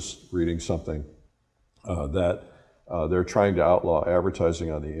fact, I was just reading something that they're trying to outlaw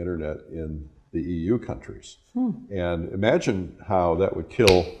advertising on the internet in the EU countries. And imagine how that would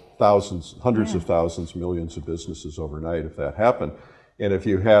kill thousands, hundreds of thousands, millions of businesses overnight if that happened. And if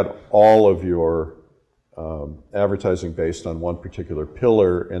you had all of your advertising based on one particular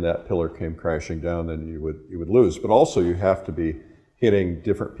pillar, and that pillar came crashing down, then you would lose. But also you have to be hitting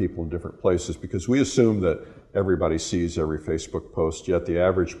different people in different places, because we assume that everybody sees every Facebook post, yet the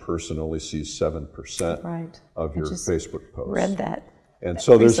average person only sees 7% of your Facebook posts. Read that. And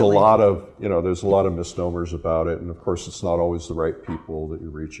so there's a lot of misnomers about it, and of course it's not always the right people that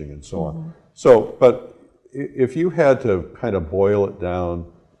you're reaching and so on. So, but if you had to kind of boil it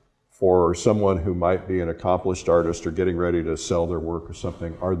down for someone who might be an accomplished artist or getting ready to sell their work or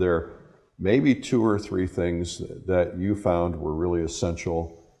something, are there maybe 2 or 3 things that you found were really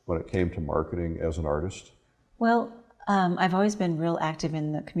essential when it came to marketing as an artist? Well, I've always been real active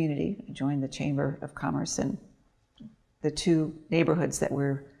in the community. I joined the Chamber of Commerce in the 2 neighborhoods that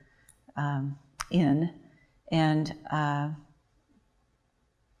we're in, and I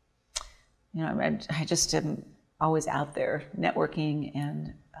just am always out there networking,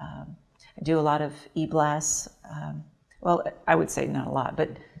 and I do a lot of e-blasts. Well, I would say not a lot, but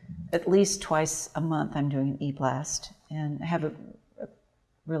at least twice a month I'm doing an e-blast, and I have a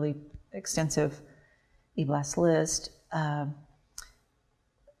really extensive e-blast list.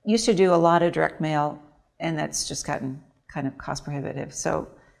 Used to do a lot of direct mail, and that's just gotten kind of cost prohibitive. So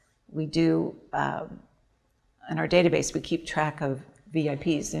we do, in our database, we keep track of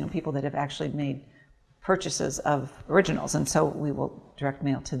VIPs, people that have actually made purchases of originals, and so we will direct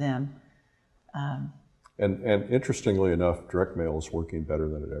mail to them. And interestingly enough, direct mail is working better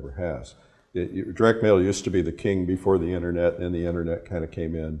than it ever has. Direct mail used to be the king before the internet, and the internet kind of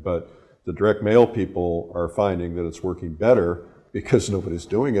came in, but the direct mail people are finding that it's working better because nobody's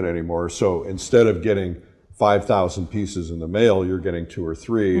doing it anymore. So instead of getting 5,000 pieces in the mail, you're getting 2 or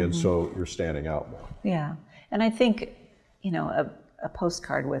 3, and so you're standing out more. Yeah, and I think, a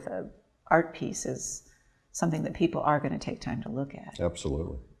postcard with an art piece is something that people are going to take time to look at.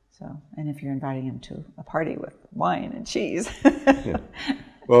 Absolutely. So, and if you're inviting them to a party with wine and cheese. Yeah.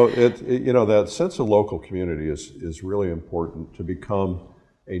 Well, that sense of local community is really important to become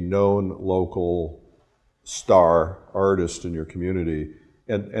a known local star artist in your community.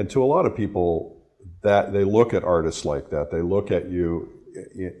 And to a lot of people, that they look at artists like that. They look at you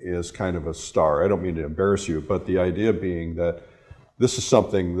as kind of a star. I don't mean to embarrass you, but the idea being that this is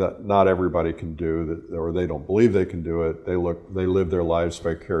something that not everybody can do, or they don't believe they can do it. They live their lives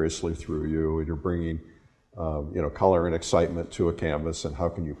vicariously through you, and you're bringing you know, color and excitement to a canvas, and how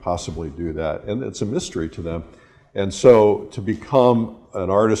can you possibly do that? And it's a mystery to them. And so to become an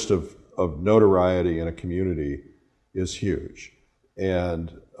artist of notoriety in a community is huge.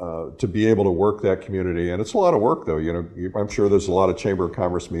 And to be able to work that community, and it's a lot of work though, you know, I'm sure there's a lot of Chamber of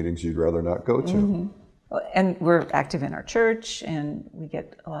Commerce meetings you'd rather not go to. Mm-hmm. And we're active in our church, and we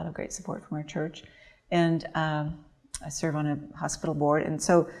get a lot of great support from our church. And I serve on a hospital board, and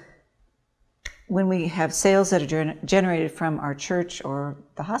so when we have sales that are generated from our church or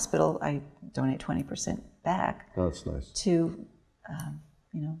the hospital, I donate 20% back. Oh, that's nice. To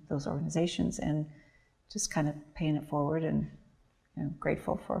you know, those organizations, and just kind of paying it forward, and you know,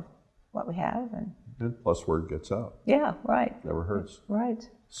 grateful for what we have. And plus word gets out. Yeah, right. Never hurts. Right.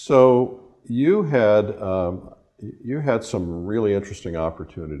 So you had some really interesting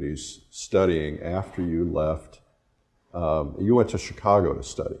opportunities studying after you left. You went to Chicago to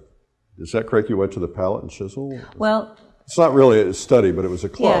study. Is that correct? You went to the Palette and Chisel? Well, it's not really a study, but it was a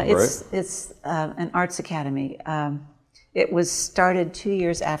club, yeah, right? It's an arts academy. It was started 2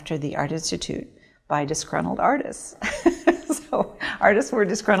 years after the Art Institute by disgruntled artists. So artists were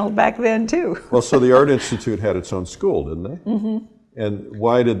disgruntled back then too. Well, so the Art Institute had its own school, didn't they? Mm-hmm. And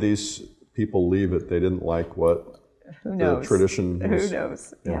why did these people leave it? They didn't like what Who knows? The tradition was? Who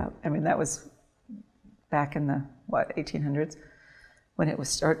knows? Yeah. I mean, that was back in the, 1800s? When it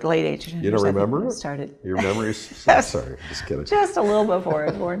was, or late 1800s. You don't remember it? Started. Your memories? Sorry, just kidding. Just a little before I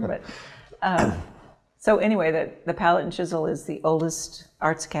was born, but so anyway, the Palette and Chisel is the oldest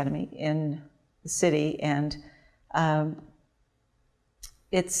arts academy in the city, and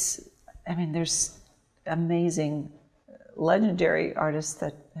it's, I mean, there's amazing, legendary artists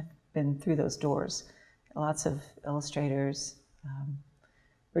that have been through those doors. Lots of illustrators.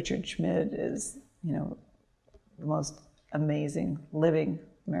 Richard Schmid is, you know, the most amazing living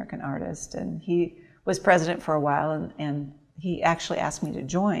American artist, and he was president for a while, and he actually asked me to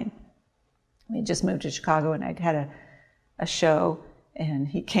join. We just moved to Chicago, and I'd had a show, and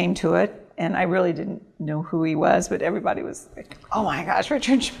he came to it, and I really didn't know who he was, but everybody was like, oh my gosh,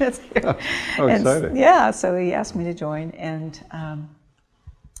 Richard Schmidt's here. Oh, exciting. Yeah, so he asked me to join, and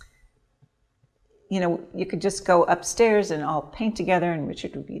you know, you could just go upstairs and all paint together, and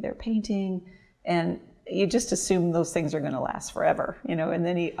Richard would be there painting, and you just assume those things are going to last forever, you know, and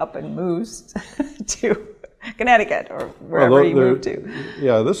then he up and moves to Connecticut or wherever he moved to.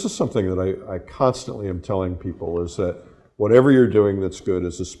 Yeah, this is something that I constantly am telling people, is that whatever you're doing that's good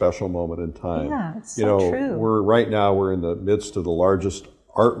is a special moment in time. Yeah, it's you so know, true. Right now we're in the midst of the largest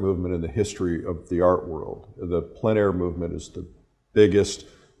art movement in the history of the art world. The plein air movement is the biggest.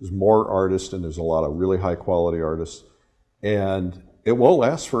 There's more artists, and there's a lot of really high quality artists, and it won't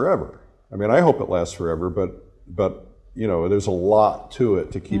last forever. I mean, I hope it lasts forever, but you know, there's a lot to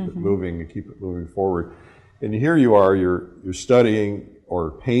it to keep it moving and keep it moving forward. And here you are, you're studying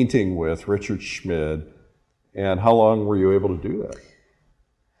or painting with Richard Schmid, and how long were you able to do that?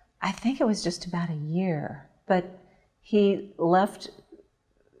 I think it was just about a year, but he left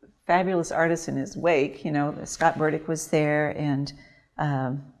fabulous artists in his wake. You know, Scott Burdick was there, and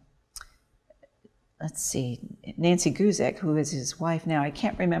let's see, Nancie Guzek, who is his wife now. I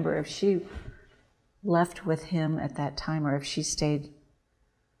can't remember if she left with him at that time or if she stayed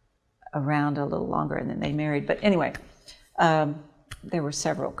around a little longer and then they married. But anyway, there were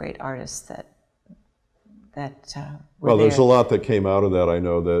several great artists that were well, there's there. a lot that came out of that. I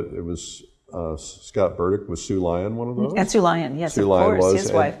know that it was Scott Burdick. Was Sue Lyon one of those? And Sue Lyon, yes, Sue of Lyon course, was,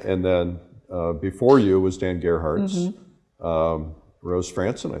 his wife. And then before you was Dan Gerhardt's. Rose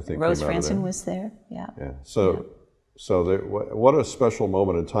Franson, I think. Rose came out of there. Franson was there, yeah. Yeah. So what a special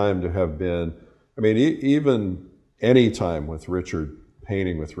moment in time to have been. I mean, even any time with Richard,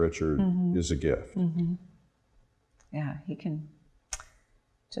 painting with Richard is a gift. Yeah, he can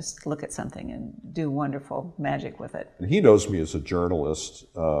just look at something and do wonderful magic with it. And he knows me as a journalist,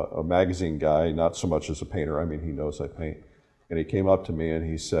 a magazine guy, not so much as a painter. I mean, he knows I paint. And he came up to me and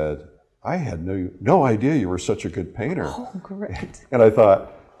he said, I had no idea you were such a good painter. Oh, great. And I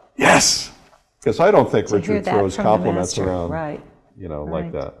thought, yes! Because I don't think Richard throws from compliments the master. around, right. you know, Right.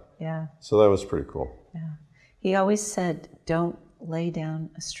 like that. Yeah. So that was pretty cool. Yeah. He always said, don't lay down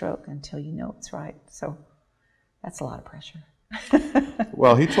a stroke until you know it's right. So that's a lot of pressure.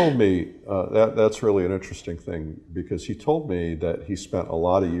 Well, he told me, that's really an interesting thing, because he told me that he spent a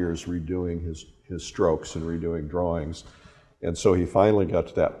lot of years redoing his strokes and redoing drawings. And so he finally got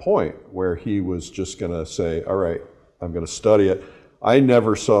to that point where he was just going to say, all right, I'm going to study it. I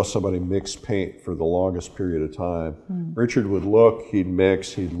never saw somebody mix paint for the longest period of time. Richard would look, he'd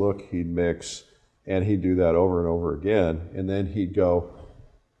mix, he'd look, he'd mix, and he'd do that over and over again. And then he'd go,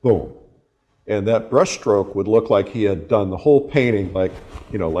 boom. And that brush stroke would look like he had done the whole painting like,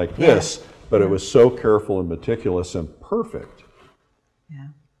 you know, like this, but it was so careful and meticulous and perfect. Yeah.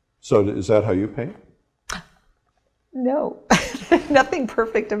 So is that how you paint? No, nothing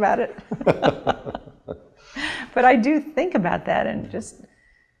perfect about it. But I do think about that, and just,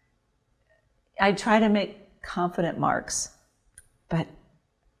 I try to make confident marks, but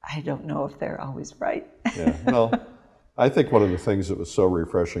I don't know if they're always right. Yeah, well, I think one of the things that was so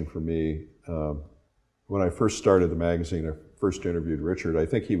refreshing for me, when I first started the magazine, I first interviewed Richard, I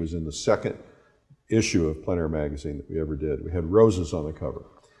think he was in the second issue of Plein Air magazine that we ever did. We had roses on the cover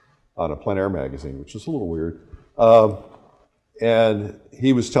on a Plein Air magazine, which is a little weird. And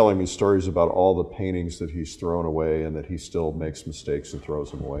he was telling me stories about all the paintings that he's thrown away and that he still makes mistakes and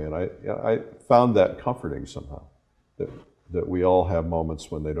throws them away. And I found that comforting somehow, that we all have moments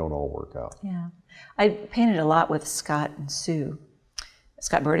when they don't all work out. Yeah. I painted a lot with Scott and Sue,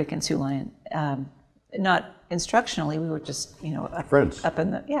 Scott Burdick and Sue Lyon. Not instructionally, we were just, you know, Friends. up in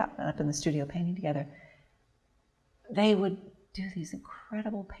the studio painting together. They would do these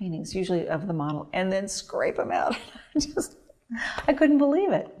incredible paintings, usually of the model, and then scrape them out. I couldn't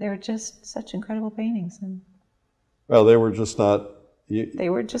believe it. They were just such incredible paintings. And well, they were just not... they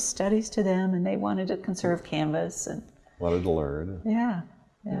were just studies to them, and they wanted to conserve canvas. And wanted to learn. Yeah.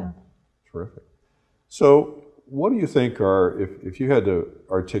 Terrific. So what do you think are, if you had to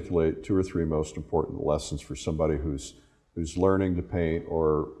articulate 2 or 3 most important lessons for somebody who's learning to paint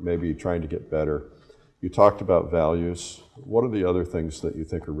or maybe trying to get better? You talked about values. What are the other things that you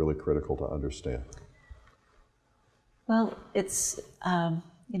think are really critical to understand? Well, it's,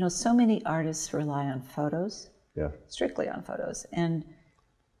 you know, so many artists rely on photos, strictly on photos, and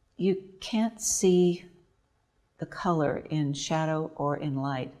you can't see the color in shadow or in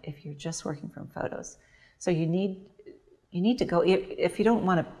light if you're just working from photos. So you need to go, if you don't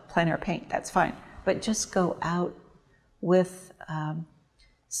want to plein air paint, that's fine, but just go out with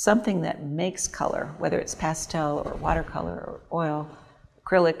something that makes color, whether it's pastel or watercolor or oil,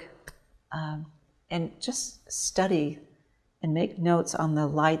 acrylic, and just study and make notes on the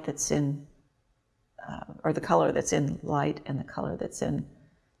light that's in, or the color that's in light and the color that's in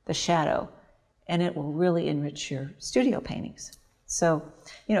the shadow, and it will really enrich your studio paintings. So,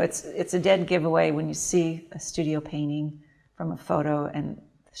 you know, it's a dead giveaway when you see a studio painting from a photo and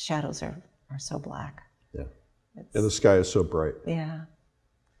the shadows are so black. Yeah, and the sky is so bright. Yeah.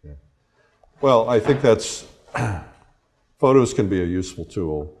 Well, I think that's, photos can be a useful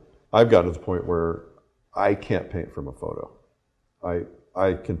tool. I've gotten to the point where I can't paint from a photo.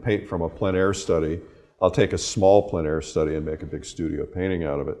 I can paint from a plein air study. I'll take a small plein air study and make a big studio painting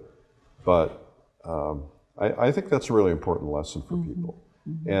out of it. But I think that's a really important lesson for people.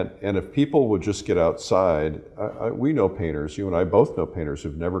 And if people would just get outside, we know painters, you and I both know painters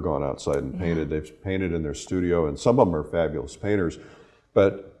who've never gone outside and painted. They've painted in their studio, and some of them are fabulous painters.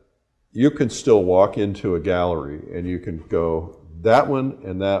 But you can still walk into a gallery and you can go, that one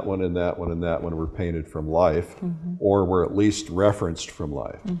and that one and that one and that one were painted from life, or were at least referenced from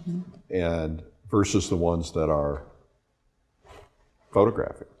life, and versus the ones that are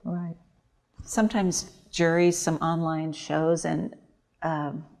photographic. Right. Sometimes juries, some online shows, and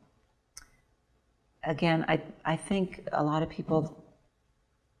again, I think a lot of people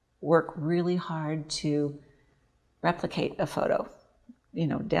work really hard to replicate a photo, you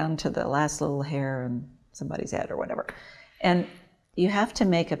know, down to the last little hair in somebody's head or whatever. And you have to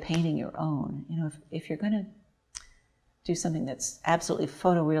make a painting your own. You know, if you're going to do something that's absolutely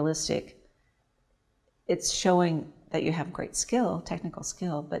photorealistic, it's showing that you have great skill, technical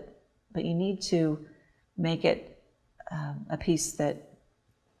skill, but you need to make it a piece that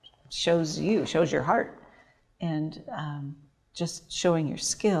shows you, shows your heart. And just showing your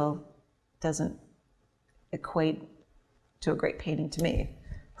skill doesn't equate to a great painting to me,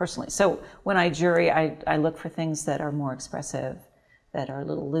 personally. So when I jury, I look for things that are more expressive, that are a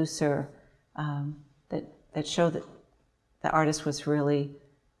little looser, that show that the artist was really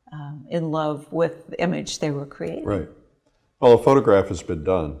in love with the image they were creating. Right. Well, a photograph has been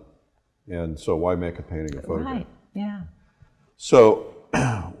done, and so why make a painting a photograph? Right, yeah. So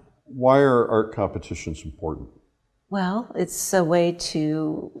why are art competitions important? Well, it's a way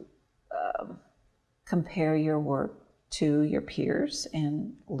to compare your work to your peers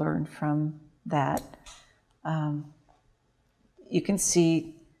and learn from that. You can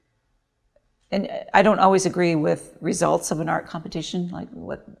see, and I don't always agree with results of an art competition, like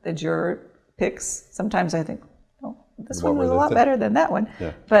what the juror picks. Sometimes I think, oh, this one was a lot better than that one.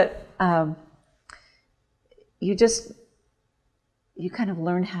 Yeah. But you kind of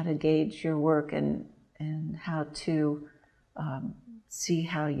learn how to gauge your work and how to see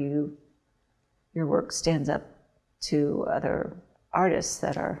how you your work stands up to other artists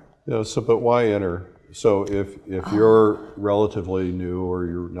that are. Yeah, so but why enter? So if you're relatively new or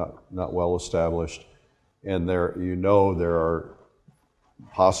you're not well established, and there are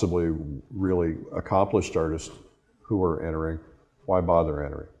possibly really accomplished artists who are entering, why bother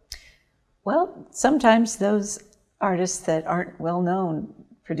entering? Well, sometimes those artists that aren't well known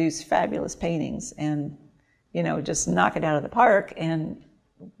produce fabulous paintings and, you know, just knock it out of the park and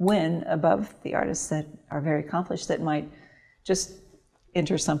win above the artists that are very accomplished that might just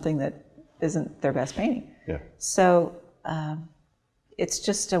enter something that isn't their best painting. Yeah. So it's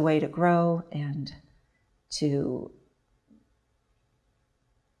just a way to grow and to,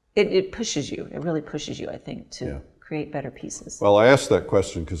 it pushes you, it really pushes you, I think, to create better pieces. Well, I asked that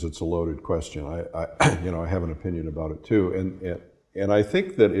question because it's a loaded question. I I have an opinion about it too, and I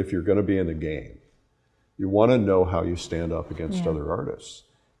think that if you're going to be in the game, you want to know how you stand up against other artists.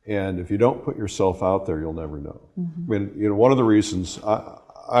 And if you don't put yourself out there, you'll never know. I mean, you know, one of the reasons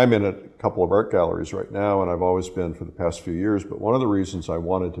I'm in a couple of art galleries right now, and I've always been for the past few years, but one of the reasons I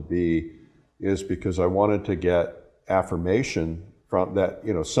wanted to be is because I wanted to get affirmation from that,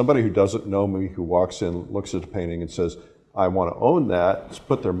 you know, somebody who doesn't know me, who walks in, looks at the painting and says, I want to own that,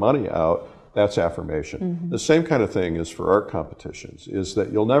 put their money out, that's affirmation. The same kind of thing is for art competitions, is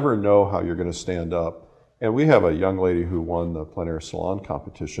that you'll never know how you're going to stand up. And we have a young lady who won the plein air salon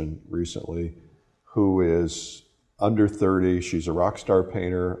competition recently, who is under 30, she's a rock star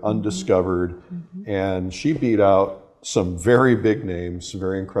painter, undiscovered, and she beat out some very big names,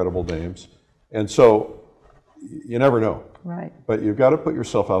 very incredible names. And so you never know. Right. But you've got to put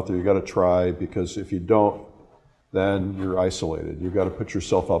yourself out there, you've got to try, because if you don't, then you're isolated. You've got to put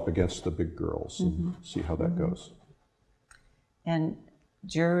yourself up against the big girls and see how that goes. And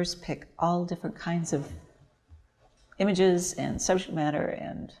jurors pick all different kinds of images and subject matter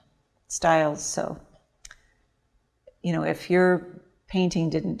and styles. So, you know, if your painting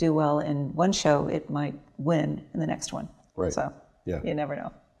didn't do well in one show, it might win in the next one. Right. So you never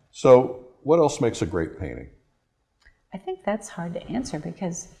know. So what else makes a great painting? I think that's hard to answer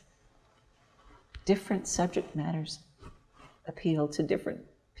because different subject matters appeal to different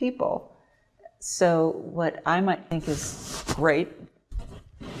people. So what I might think is great,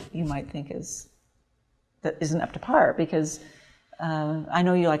 you might think that isn't up to par, because I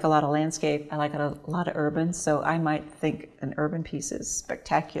know you like a lot of landscape, I like a lot of urban, so I might think an urban piece is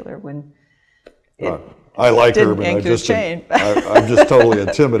spectacular when I like didn't urban. ink your chain. I'm just totally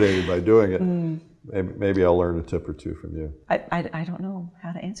intimidated by doing it. Maybe I'll learn a tip or two from you. I don't know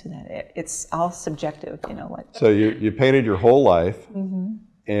how to answer that. It's all subjective, you know. What? So you painted your whole life,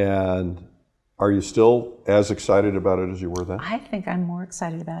 and are you still as excited about it as you were then? I think I'm more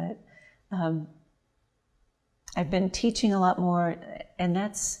excited about it. I've been teaching a lot more, and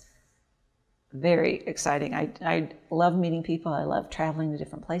that's very exciting. I love meeting people. I love traveling to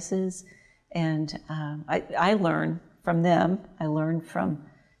different places, and I learn from them. I learn from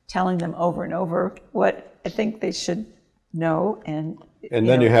telling them over and over what I think they should know. And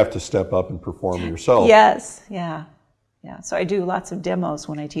then you have to step up and perform yourself. Yes, yeah. So I do lots of demos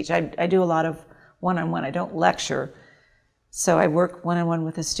when I teach. I do a lot of one-on-one. I don't lecture. So I work one-on-one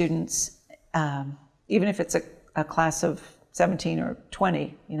with the students, even if it's a class of 17 or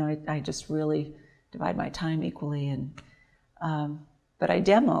 20, you know, I just really divide my time equally. And but I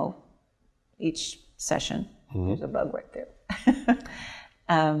demo each session. There's a bug right there.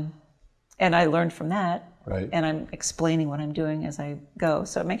 And I learned from that, and I'm explaining what I'm doing as I go.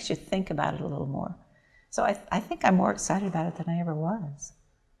 So it makes you think about it a little more. So I think I'm more excited about it than I ever was.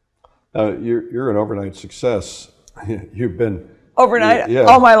 You're an overnight success. You've been overnight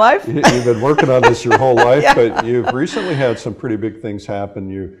all my life. You've been working on this your whole life, but you've recently had some pretty big things happen.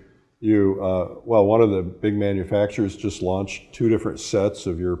 Well, one of the big manufacturers just launched 2 different sets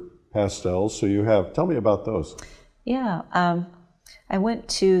of your pastels. So tell me about those. Yeah. I went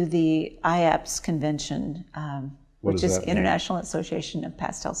to the IAPS convention, which is International Association of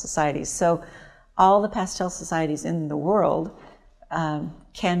Pastel Societies. So all the pastel societies in the world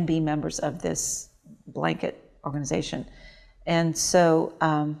can be members of this blanket organization. And so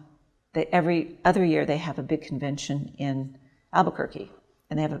every other year they have a big convention in Albuquerque.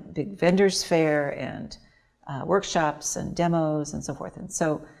 And they have a big vendors fair and workshops and demos and so forth. And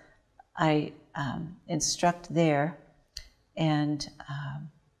so I instruct there. And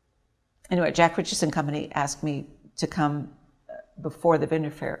anyway, Jack Richardson Company asked me to come before the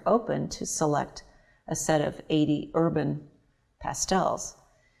vendor fair opened to select a set of 80 urban pastels.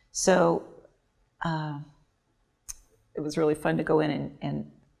 So it was really fun to go in, and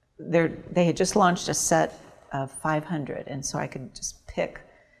they had just launched a set of 500, and so I could just pick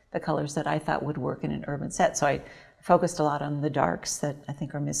the colors that I thought would work in an urban set. So I focused a lot on the darks that I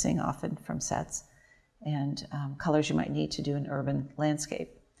think are missing often from sets, and colors you might need to do an urban landscape.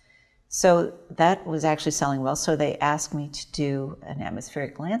 So that was actually selling well, so they asked me to do an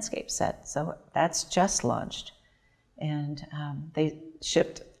atmospheric landscape set. So that's just launched. And they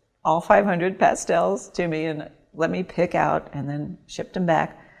shipped all 500 pastels to me and let me pick out, and then shipped them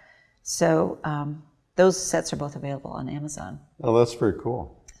back. So those sets are both available on Amazon. Oh, that's very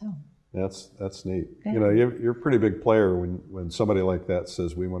cool. Oh. That's neat. Yeah. You know, you're a pretty big player when somebody like that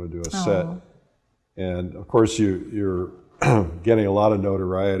says we want to do a set. And of course you're getting a lot of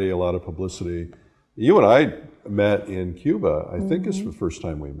notoriety, a lot of publicity. You and I met in Cuba. I think it's the first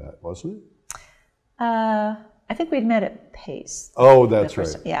time we met, wasn't it? I think we'd met at PACE. Oh, that's right.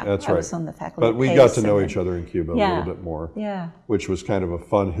 Yeah, that's I right. was on the faculty. But we got to know each other in Cuba a little bit more. Yeah. Which was kind of a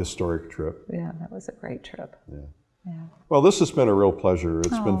fun, historic trip. Yeah, that was a great trip. Yeah. Yeah. Well, this has been a real pleasure.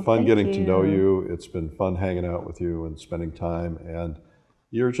 It's been fun getting to know you. you. It's been fun hanging out with you and spending time. And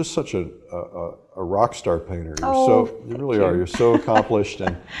you're just such a rock star painter. You really are. You're so accomplished,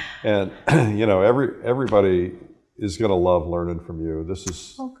 and you know, everybody is going to love learning from you. This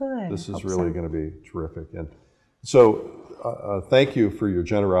is really going to be terrific. And so, thank you for your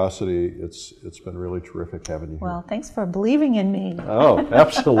generosity. It's been really terrific having you here. Well, thanks for believing in me. Oh,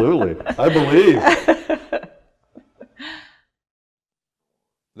 absolutely. I believe.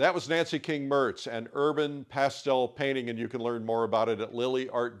 That was Nancie King Mertz, an urban pastel painting, and you can learn more about it at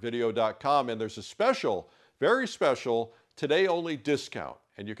lilyartvideo.com. And there's a special, very special, today-only discount,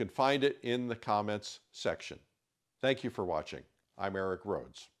 and you can find it in the comments section. Thank you for watching. I'm Eric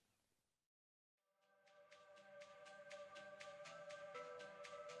Rhodes.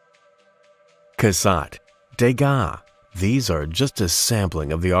 Cassatt, Degas. These are just a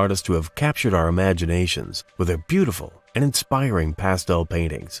sampling of the artists who have captured our imaginations with their beautiful and inspiring pastel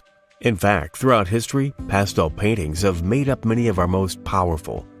paintings. In fact, throughout history, pastel paintings have made up many of our most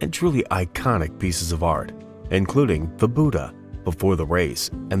powerful and truly iconic pieces of art, including the Buddha, Before the Race,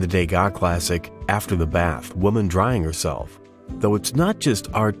 and the Degas classic, After the Bath, Woman Drying Herself. Though it's not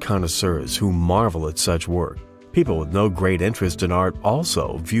just art connoisseurs who marvel at such work, people with no great interest in art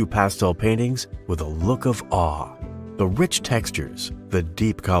also view pastel paintings with a look of awe. The rich textures, the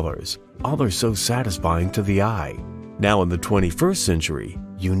deep colors, all are so satisfying to the eye. Now in the 21st century,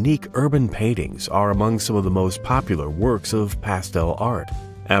 unique urban paintings are among some of the most popular works of pastel art.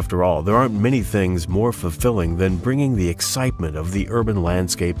 After all, there aren't many things more fulfilling than bringing the excitement of the urban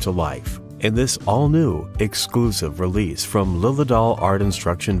landscape to life. In this all-new, exclusive release from Lilidal Art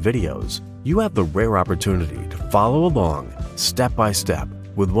Instruction Videos, you have the rare opportunity to follow along, step by step,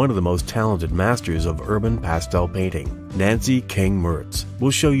 with one of the most talented masters of urban pastel painting. Nancie King Mertz will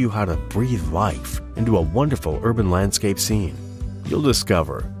show you how to breathe life into a wonderful urban landscape scene. You'll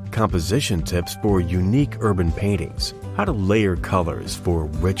discover composition tips for unique urban paintings, how to layer colors for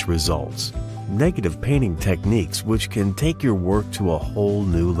rich results, negative painting techniques which can take your work to a whole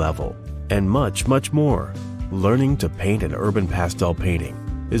new level, and much, much more. Learning to paint an urban pastel painting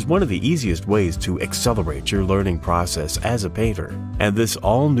is one of the easiest ways to accelerate your learning process as a painter, and this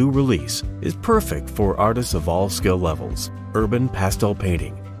all-new release is perfect for artists of all skill levels. Urban Pastel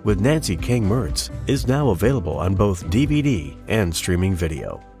Painting with Nancie King Mertz is now available on both DVD and streaming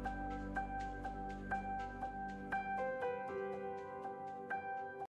video.